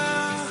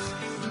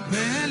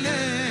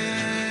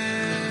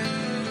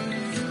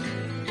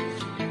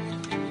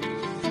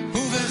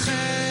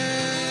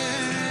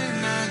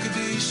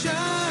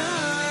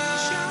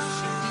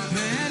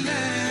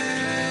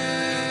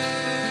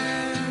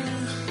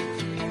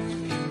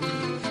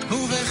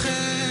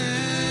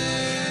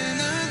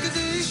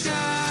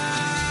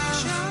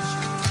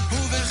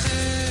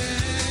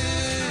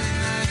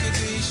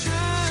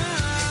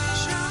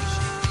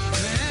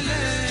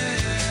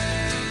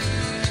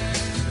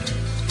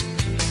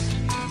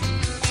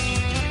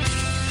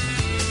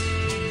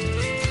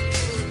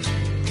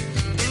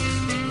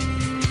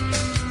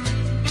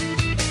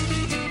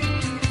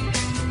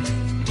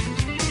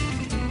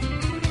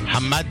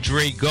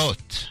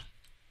Madrigot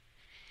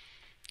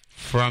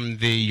from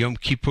the Yom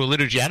Kippur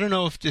liturgy. I don't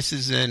know if this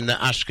is in the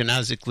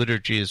Ashkenazic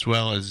liturgy as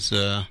well as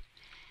the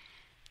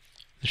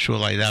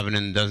Shulai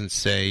Davenin doesn't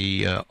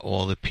say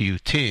all the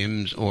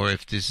piyutim, or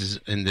if this is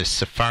in the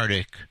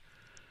Sephardic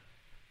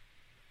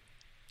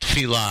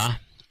Tfilah.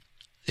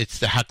 It's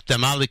the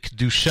Hakdama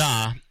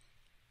L'Kedusha,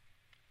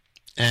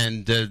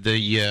 and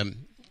the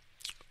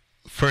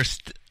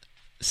first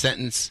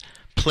sentence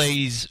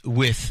plays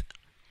with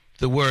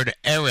the word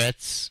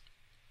Eretz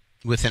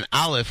with an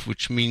aleph,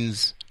 which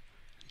means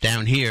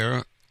down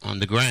here on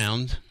the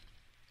ground,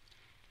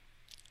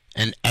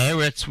 and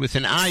Eretz with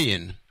an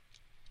ayin,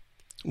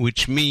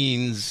 which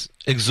means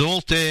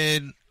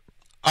exalted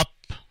up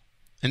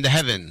in the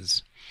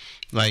heavens,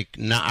 like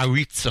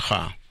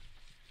Na'aritzacha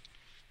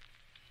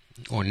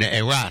or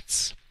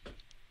Ne'eratz.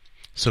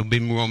 So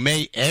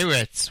Bimromei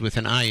Eretz with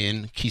an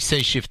ayin, Kisei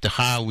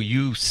Shiftacha, where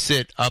you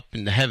sit up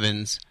in the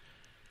heavens,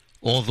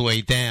 all the way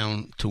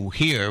down to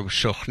here,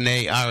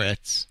 Shochnei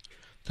Aretz,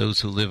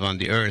 those who live on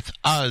the earth,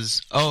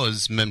 Oz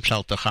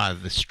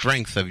Memshaltacha, the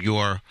strength of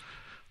your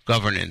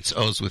governance,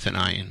 Oz with an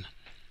ayin.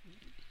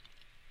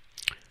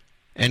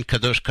 En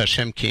Kadosh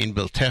Kashem Kein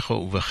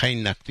Beltecho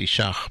Uvechein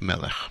Nakdishach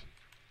Melech.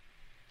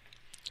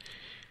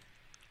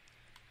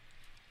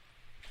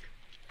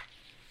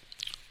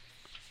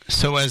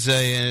 So as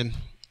an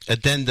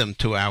addendum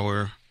to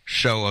our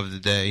show of the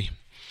day,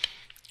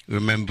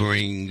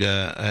 remembering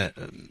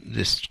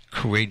this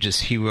courageous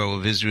hero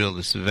of Israel,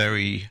 this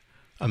very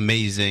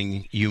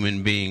amazing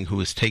human being who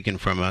was taken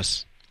from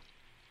us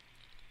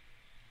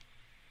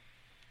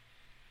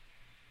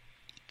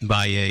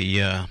by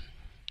a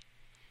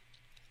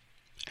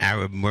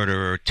Arab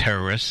murderer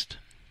terrorist.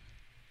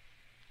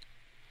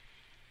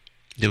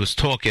 There was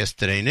talk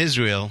yesterday in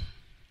Israel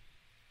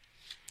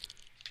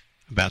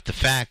about the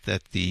fact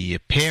that the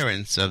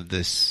parents of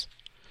this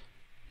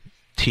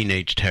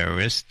teenage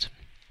terrorist,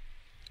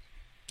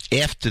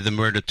 after the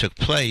murder took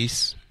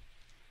place,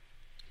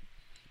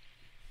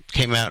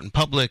 came out in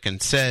public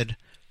and said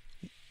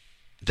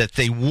that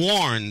they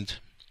warned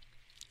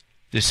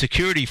the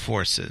security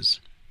forces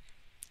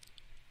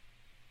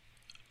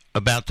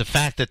about the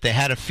fact that they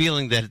had a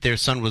feeling that their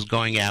son was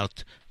going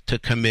out to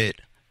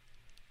commit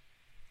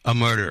a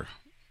murder,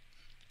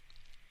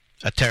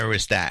 a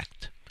terrorist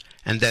act,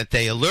 and that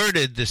they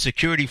alerted the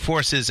security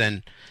forces,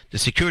 and the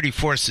security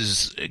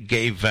forces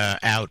gave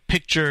out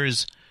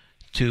pictures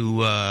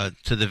to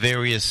the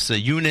various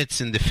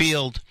units in the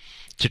field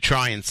to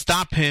try and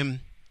stop him,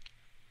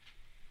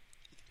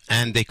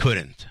 and they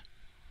couldn't.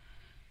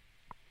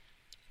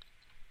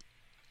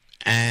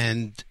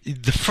 And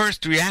the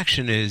first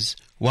reaction is,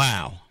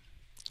 wow,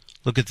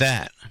 Look at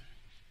that.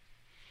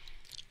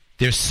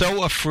 They're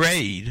so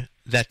afraid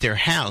that their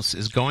house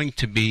is going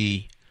to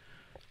be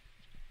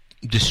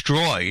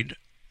destroyed,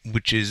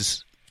 which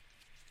is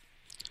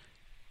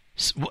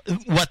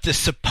what the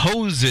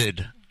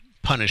supposed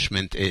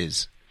punishment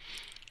is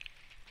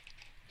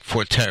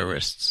for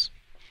terrorists,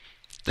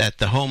 that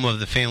the home of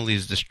the family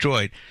is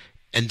destroyed.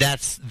 And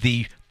that's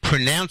the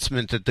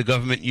pronouncement that the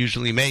government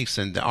usually makes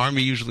and the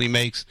army usually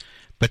makes.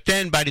 But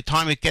then by the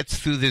time it gets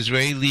through the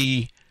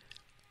Israeli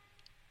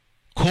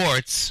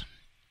courts,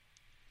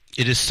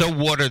 it is so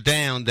watered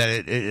down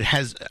that it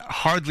has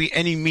hardly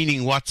any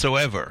meaning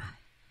whatsoever.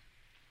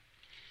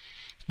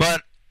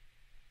 But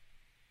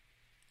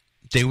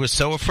they were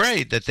so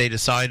afraid that they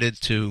decided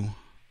to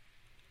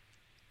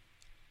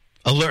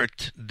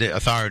alert the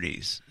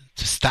authorities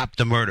to stop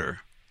the murder.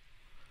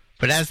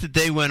 But as the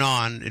day went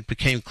on, it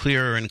became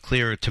clearer and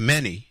clearer to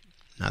many,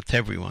 not to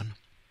everyone,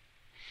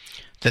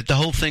 that the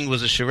whole thing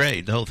was a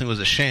charade, the whole thing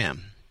was a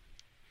sham.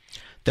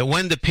 That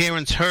when the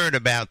parents heard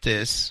about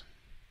this,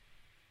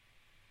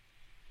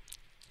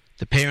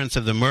 the parents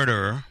of the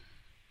murderer,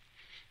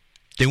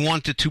 they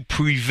wanted to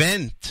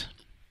prevent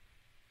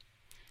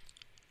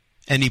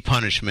any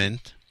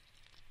punishment,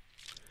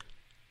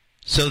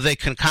 so they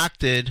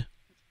concocted,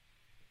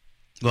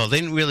 well, they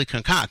didn't really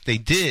concoct, they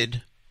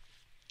did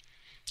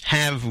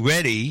have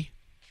ready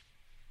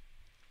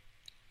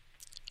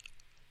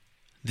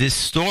this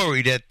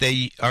story that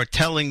they are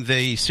telling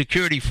the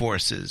security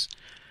forces.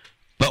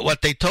 But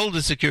what they told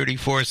the security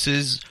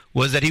forces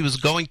was that he was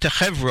going to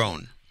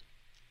Hebron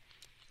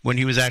when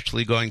he was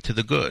actually going to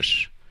the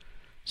Gush.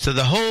 So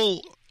the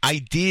whole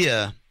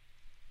idea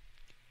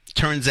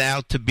turns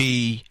out to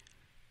be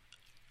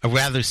a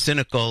rather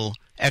cynical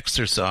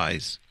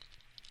exercise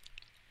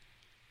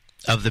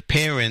of the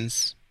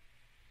parents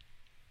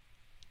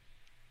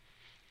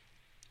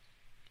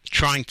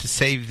trying to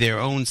save their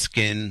own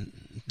skin,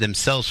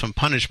 themselves from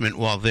punishment,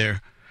 while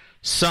their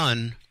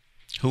son,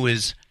 who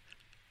is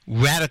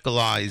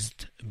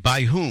radicalized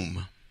by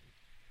whom?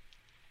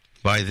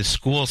 By the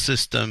school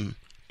system,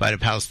 by the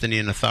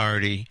Palestinian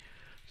Authority,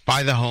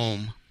 by the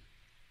home,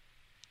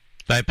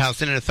 by a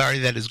Palestinian Authority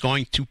that is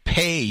going to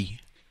pay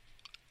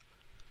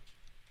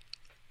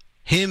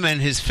him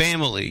and his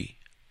family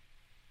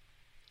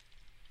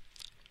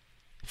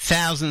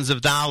thousands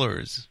of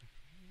dollars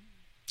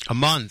a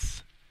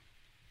month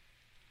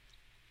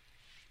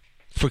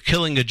for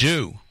killing a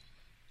Jew.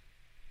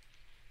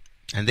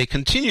 And they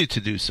continue to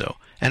do so.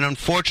 And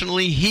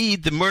unfortunately,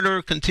 the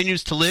murderer,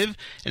 continues to live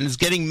and is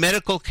getting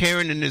medical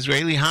care in an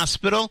Israeli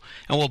hospital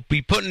and will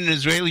be put in an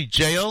Israeli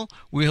jail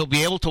where he'll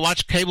be able to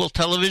watch cable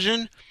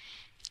television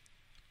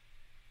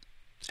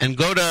and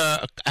go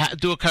to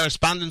do a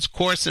correspondence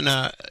course in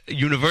a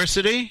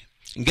university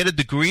and get a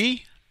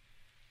degree,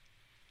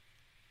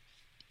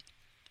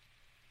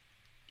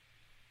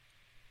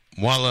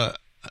 while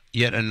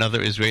yet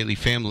another Israeli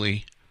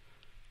family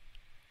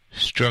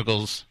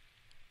struggles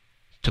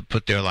to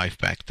put their life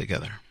back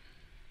together.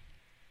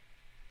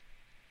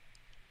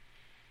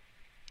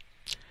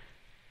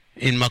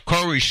 In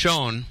Makor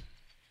Rishon,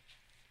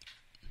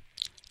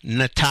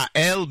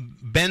 Natael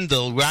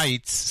Bendel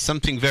writes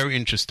something very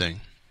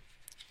interesting.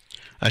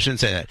 I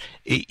shouldn't say that.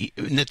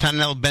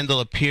 Natael Bendel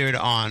appeared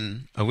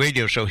on a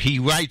radio show. He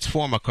writes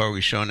for Makor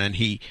Rishon, and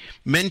he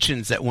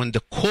mentions that when the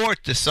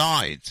court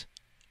decides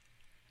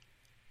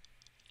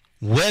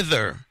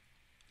whether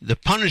the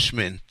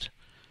punishment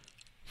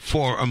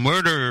for a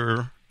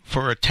murderer,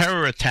 for a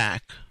terror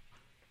attack,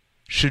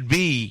 should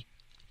be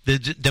the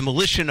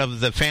demolition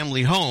of the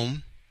family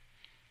home,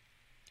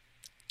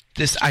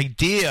 this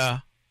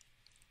idea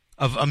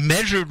of a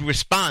measured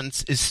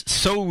response is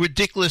so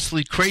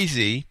ridiculously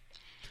crazy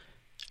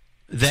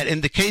that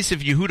in the case of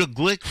Yehuda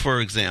Glick,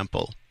 for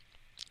example,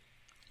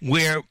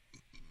 where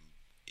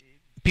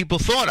people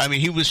thought, I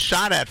mean, he was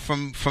shot at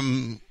from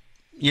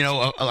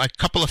a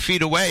couple of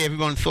feet away.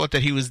 Everyone thought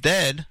that he was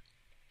dead.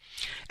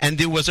 And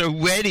there was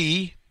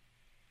already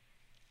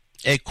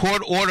a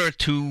court order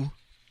to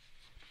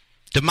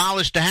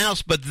demolish the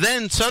house, but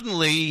then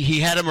suddenly he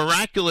had a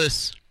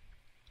miraculous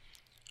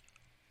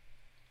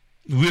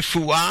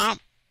refuah,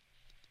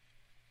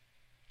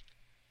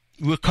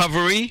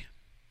 recovery,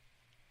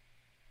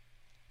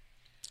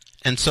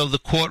 and so the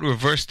court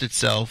reversed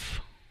itself,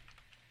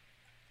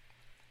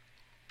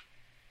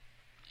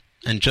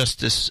 and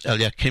Justice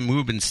Eliakim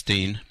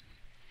Rubinstein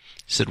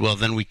said, well,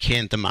 then we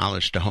can't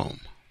demolish the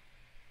home.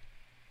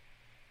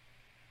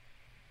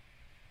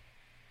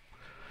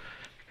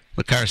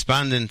 The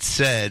correspondent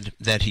said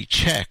that he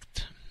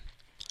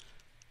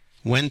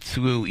went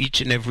through each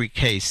and every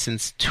case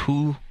since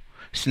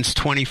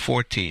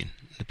 2014,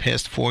 the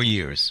past 4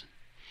 years.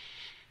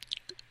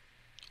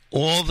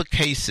 All the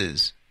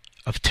cases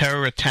of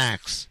terror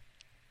attacks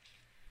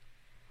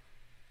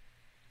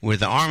where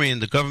the army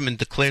and the government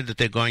declared that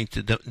they're going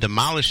to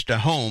demolish the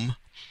home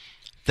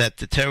that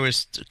the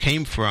terrorists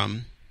came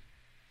from,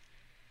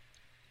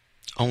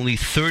 only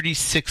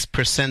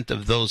 36%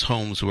 of those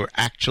homes were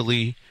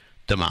actually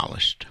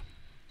demolished.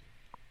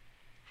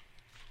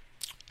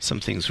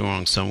 Something's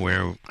wrong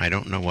somewhere. I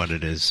don't know what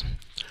it is.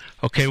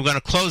 Okay, we're going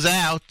to close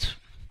out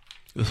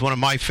with one of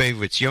my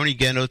favorites, Yoni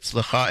Genutz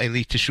Lecha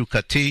Eli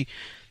Teshukati.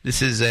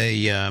 This is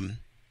a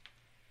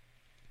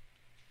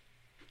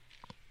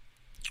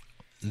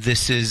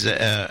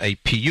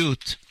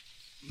piyut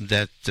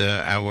that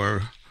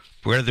our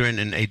brethren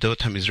in Eidot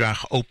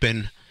HaMizrach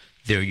open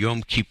their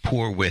Yom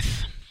Kippur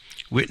with,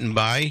 written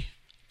by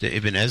the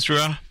Ibn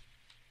Ezra,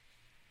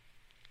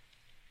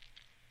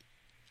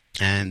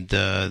 and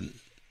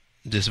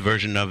this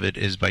version of it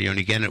is by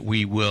Yoni Genutz.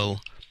 We will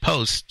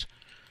post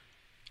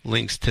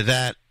links to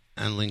that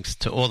and links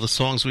to all the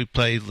songs we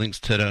played, links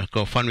to the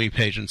GoFundMe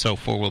page and so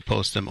forth. We'll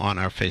post them on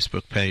our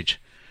Facebook page.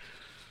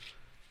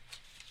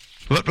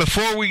 But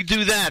before we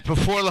do that,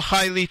 before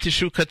L'Chayli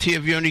Teshukati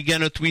of Yoni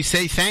Genutz, we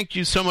say thank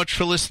you so much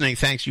for listening.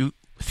 Thank you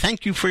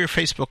for your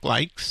Facebook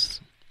likes.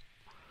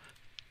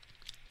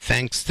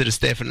 Thanks to the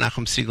staff at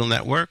Nachum Segal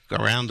Network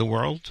around the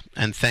world.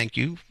 And thank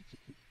you.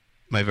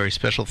 My very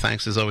special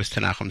thanks, as always, to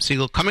Nachum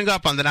Segal. Coming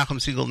up on the Nachum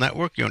Segal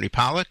Network, Yoni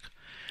Pollack,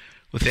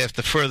 with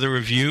After Further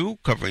Review,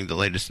 covering the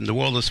latest in the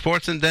world of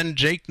sports. And then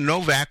Jake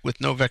Novak with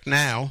Novak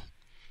Now,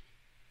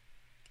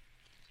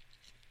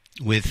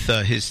 with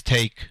his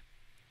take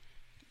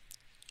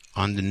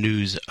on the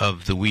news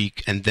of the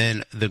week, and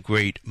then the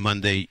great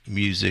Monday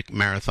Music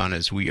Marathon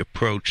as we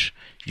approach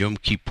Yom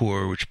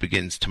Kippur, which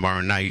begins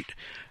tomorrow night.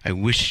 I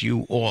wish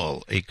you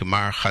all a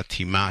Gemar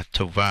Chatima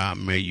Tova.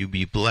 May you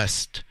be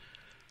blessed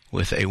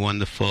with a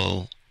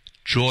wonderful,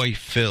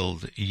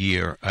 joy-filled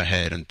year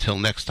ahead. Until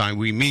next time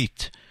we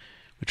meet,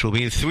 which will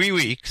be in 3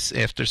 weeks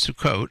after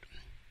Sukkot.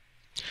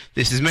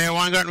 This is Meir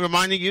Weingarten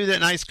reminding you that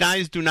nice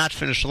guys do not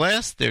finish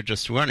last. They're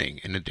just running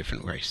in a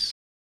different race.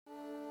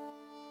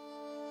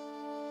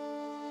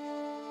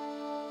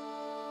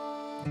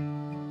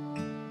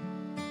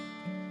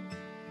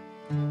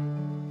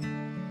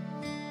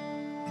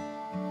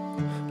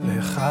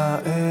 לך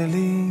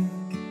אלי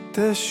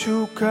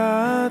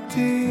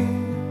תשוקתי,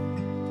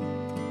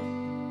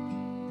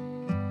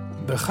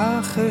 בך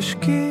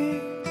חשקי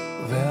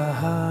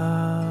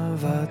ואהבתי,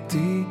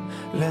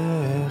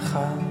 לך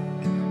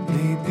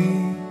ליבי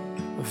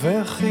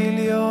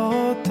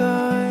וכליותיי,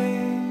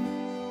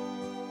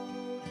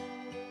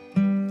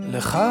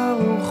 לך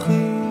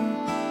רוחי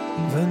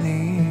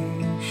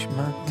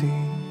ונשמתי,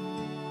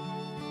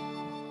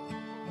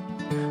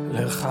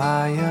 לך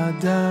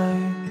ידיי,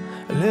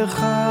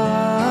 לך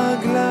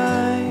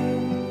רגליי,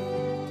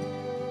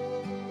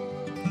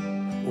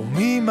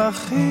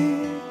 וממחי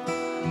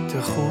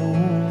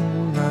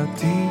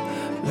תכונתי,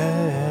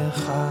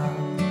 לך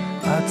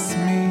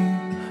עצמי,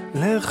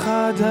 לך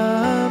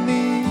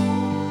דמי,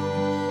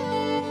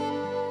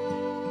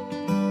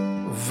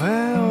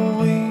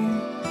 ואורי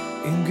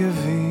עם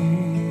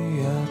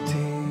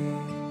גווייתי,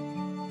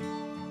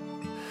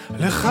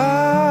 לך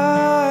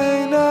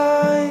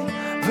עיניי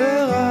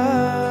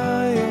ורעיוניי,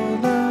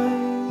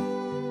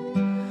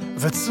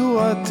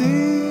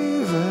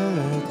 וצורתי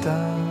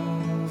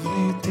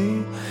ותבניתי,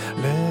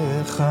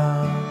 לך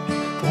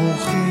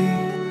רוחי,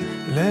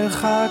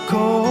 לך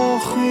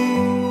כוחי,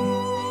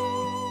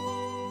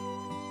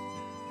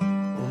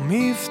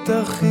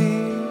 ומבטחי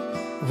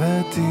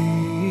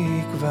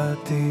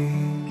ותקוותי.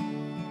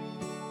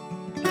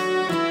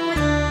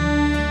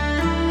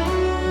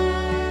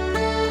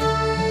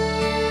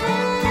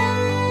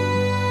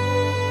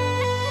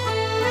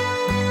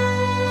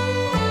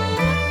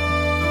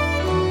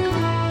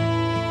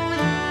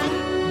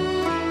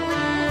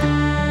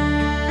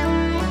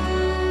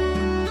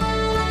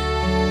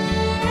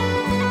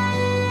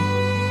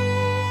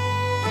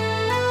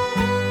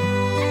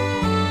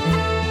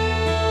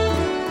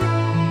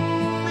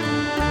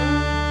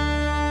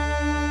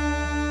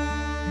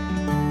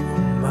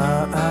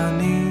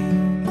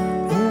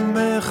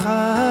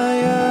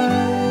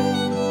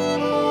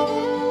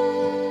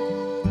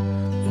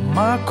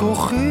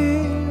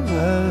 כוחי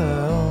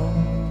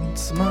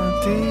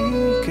ועוצמתי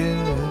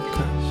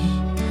כקש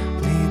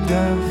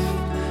נידף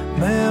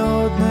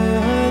מאוד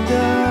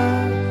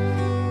נהדר,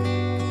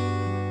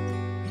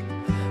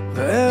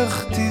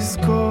 ואיך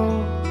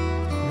תזכור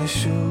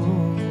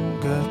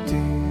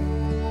משוגעתי,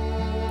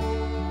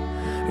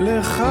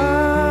 לך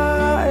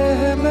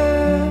אהמה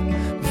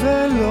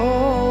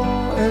ולא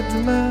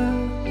אדמה,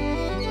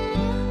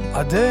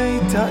 עדי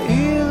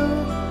תאיר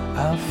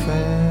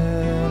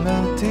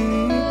אפלתי,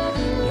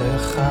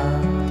 לך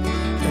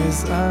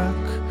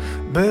אזעק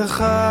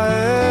בך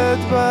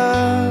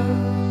אדבק,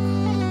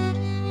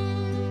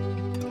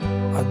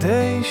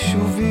 עדי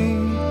שובי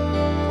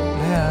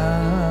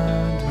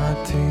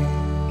לאדמתי.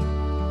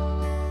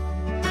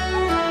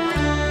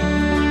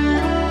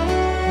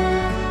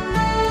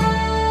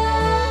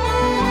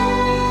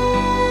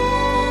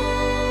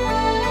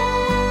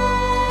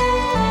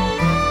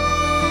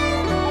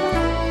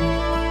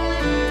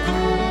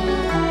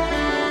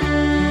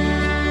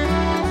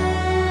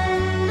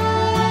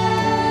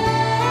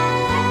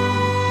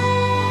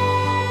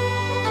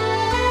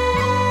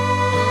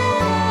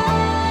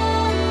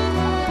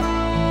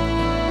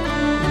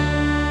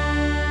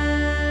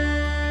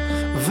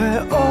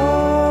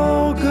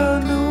 ואור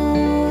גנוז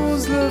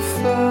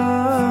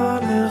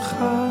לפניך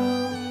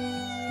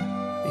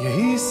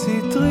יהי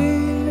סדרי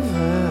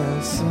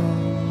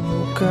וסוכתי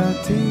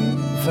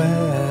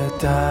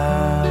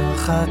ותחת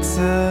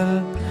צל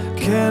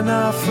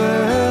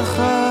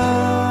כנפיך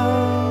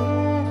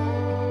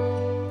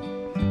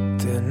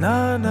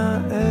תנענה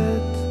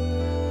את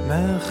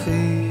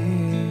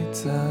מחיצתי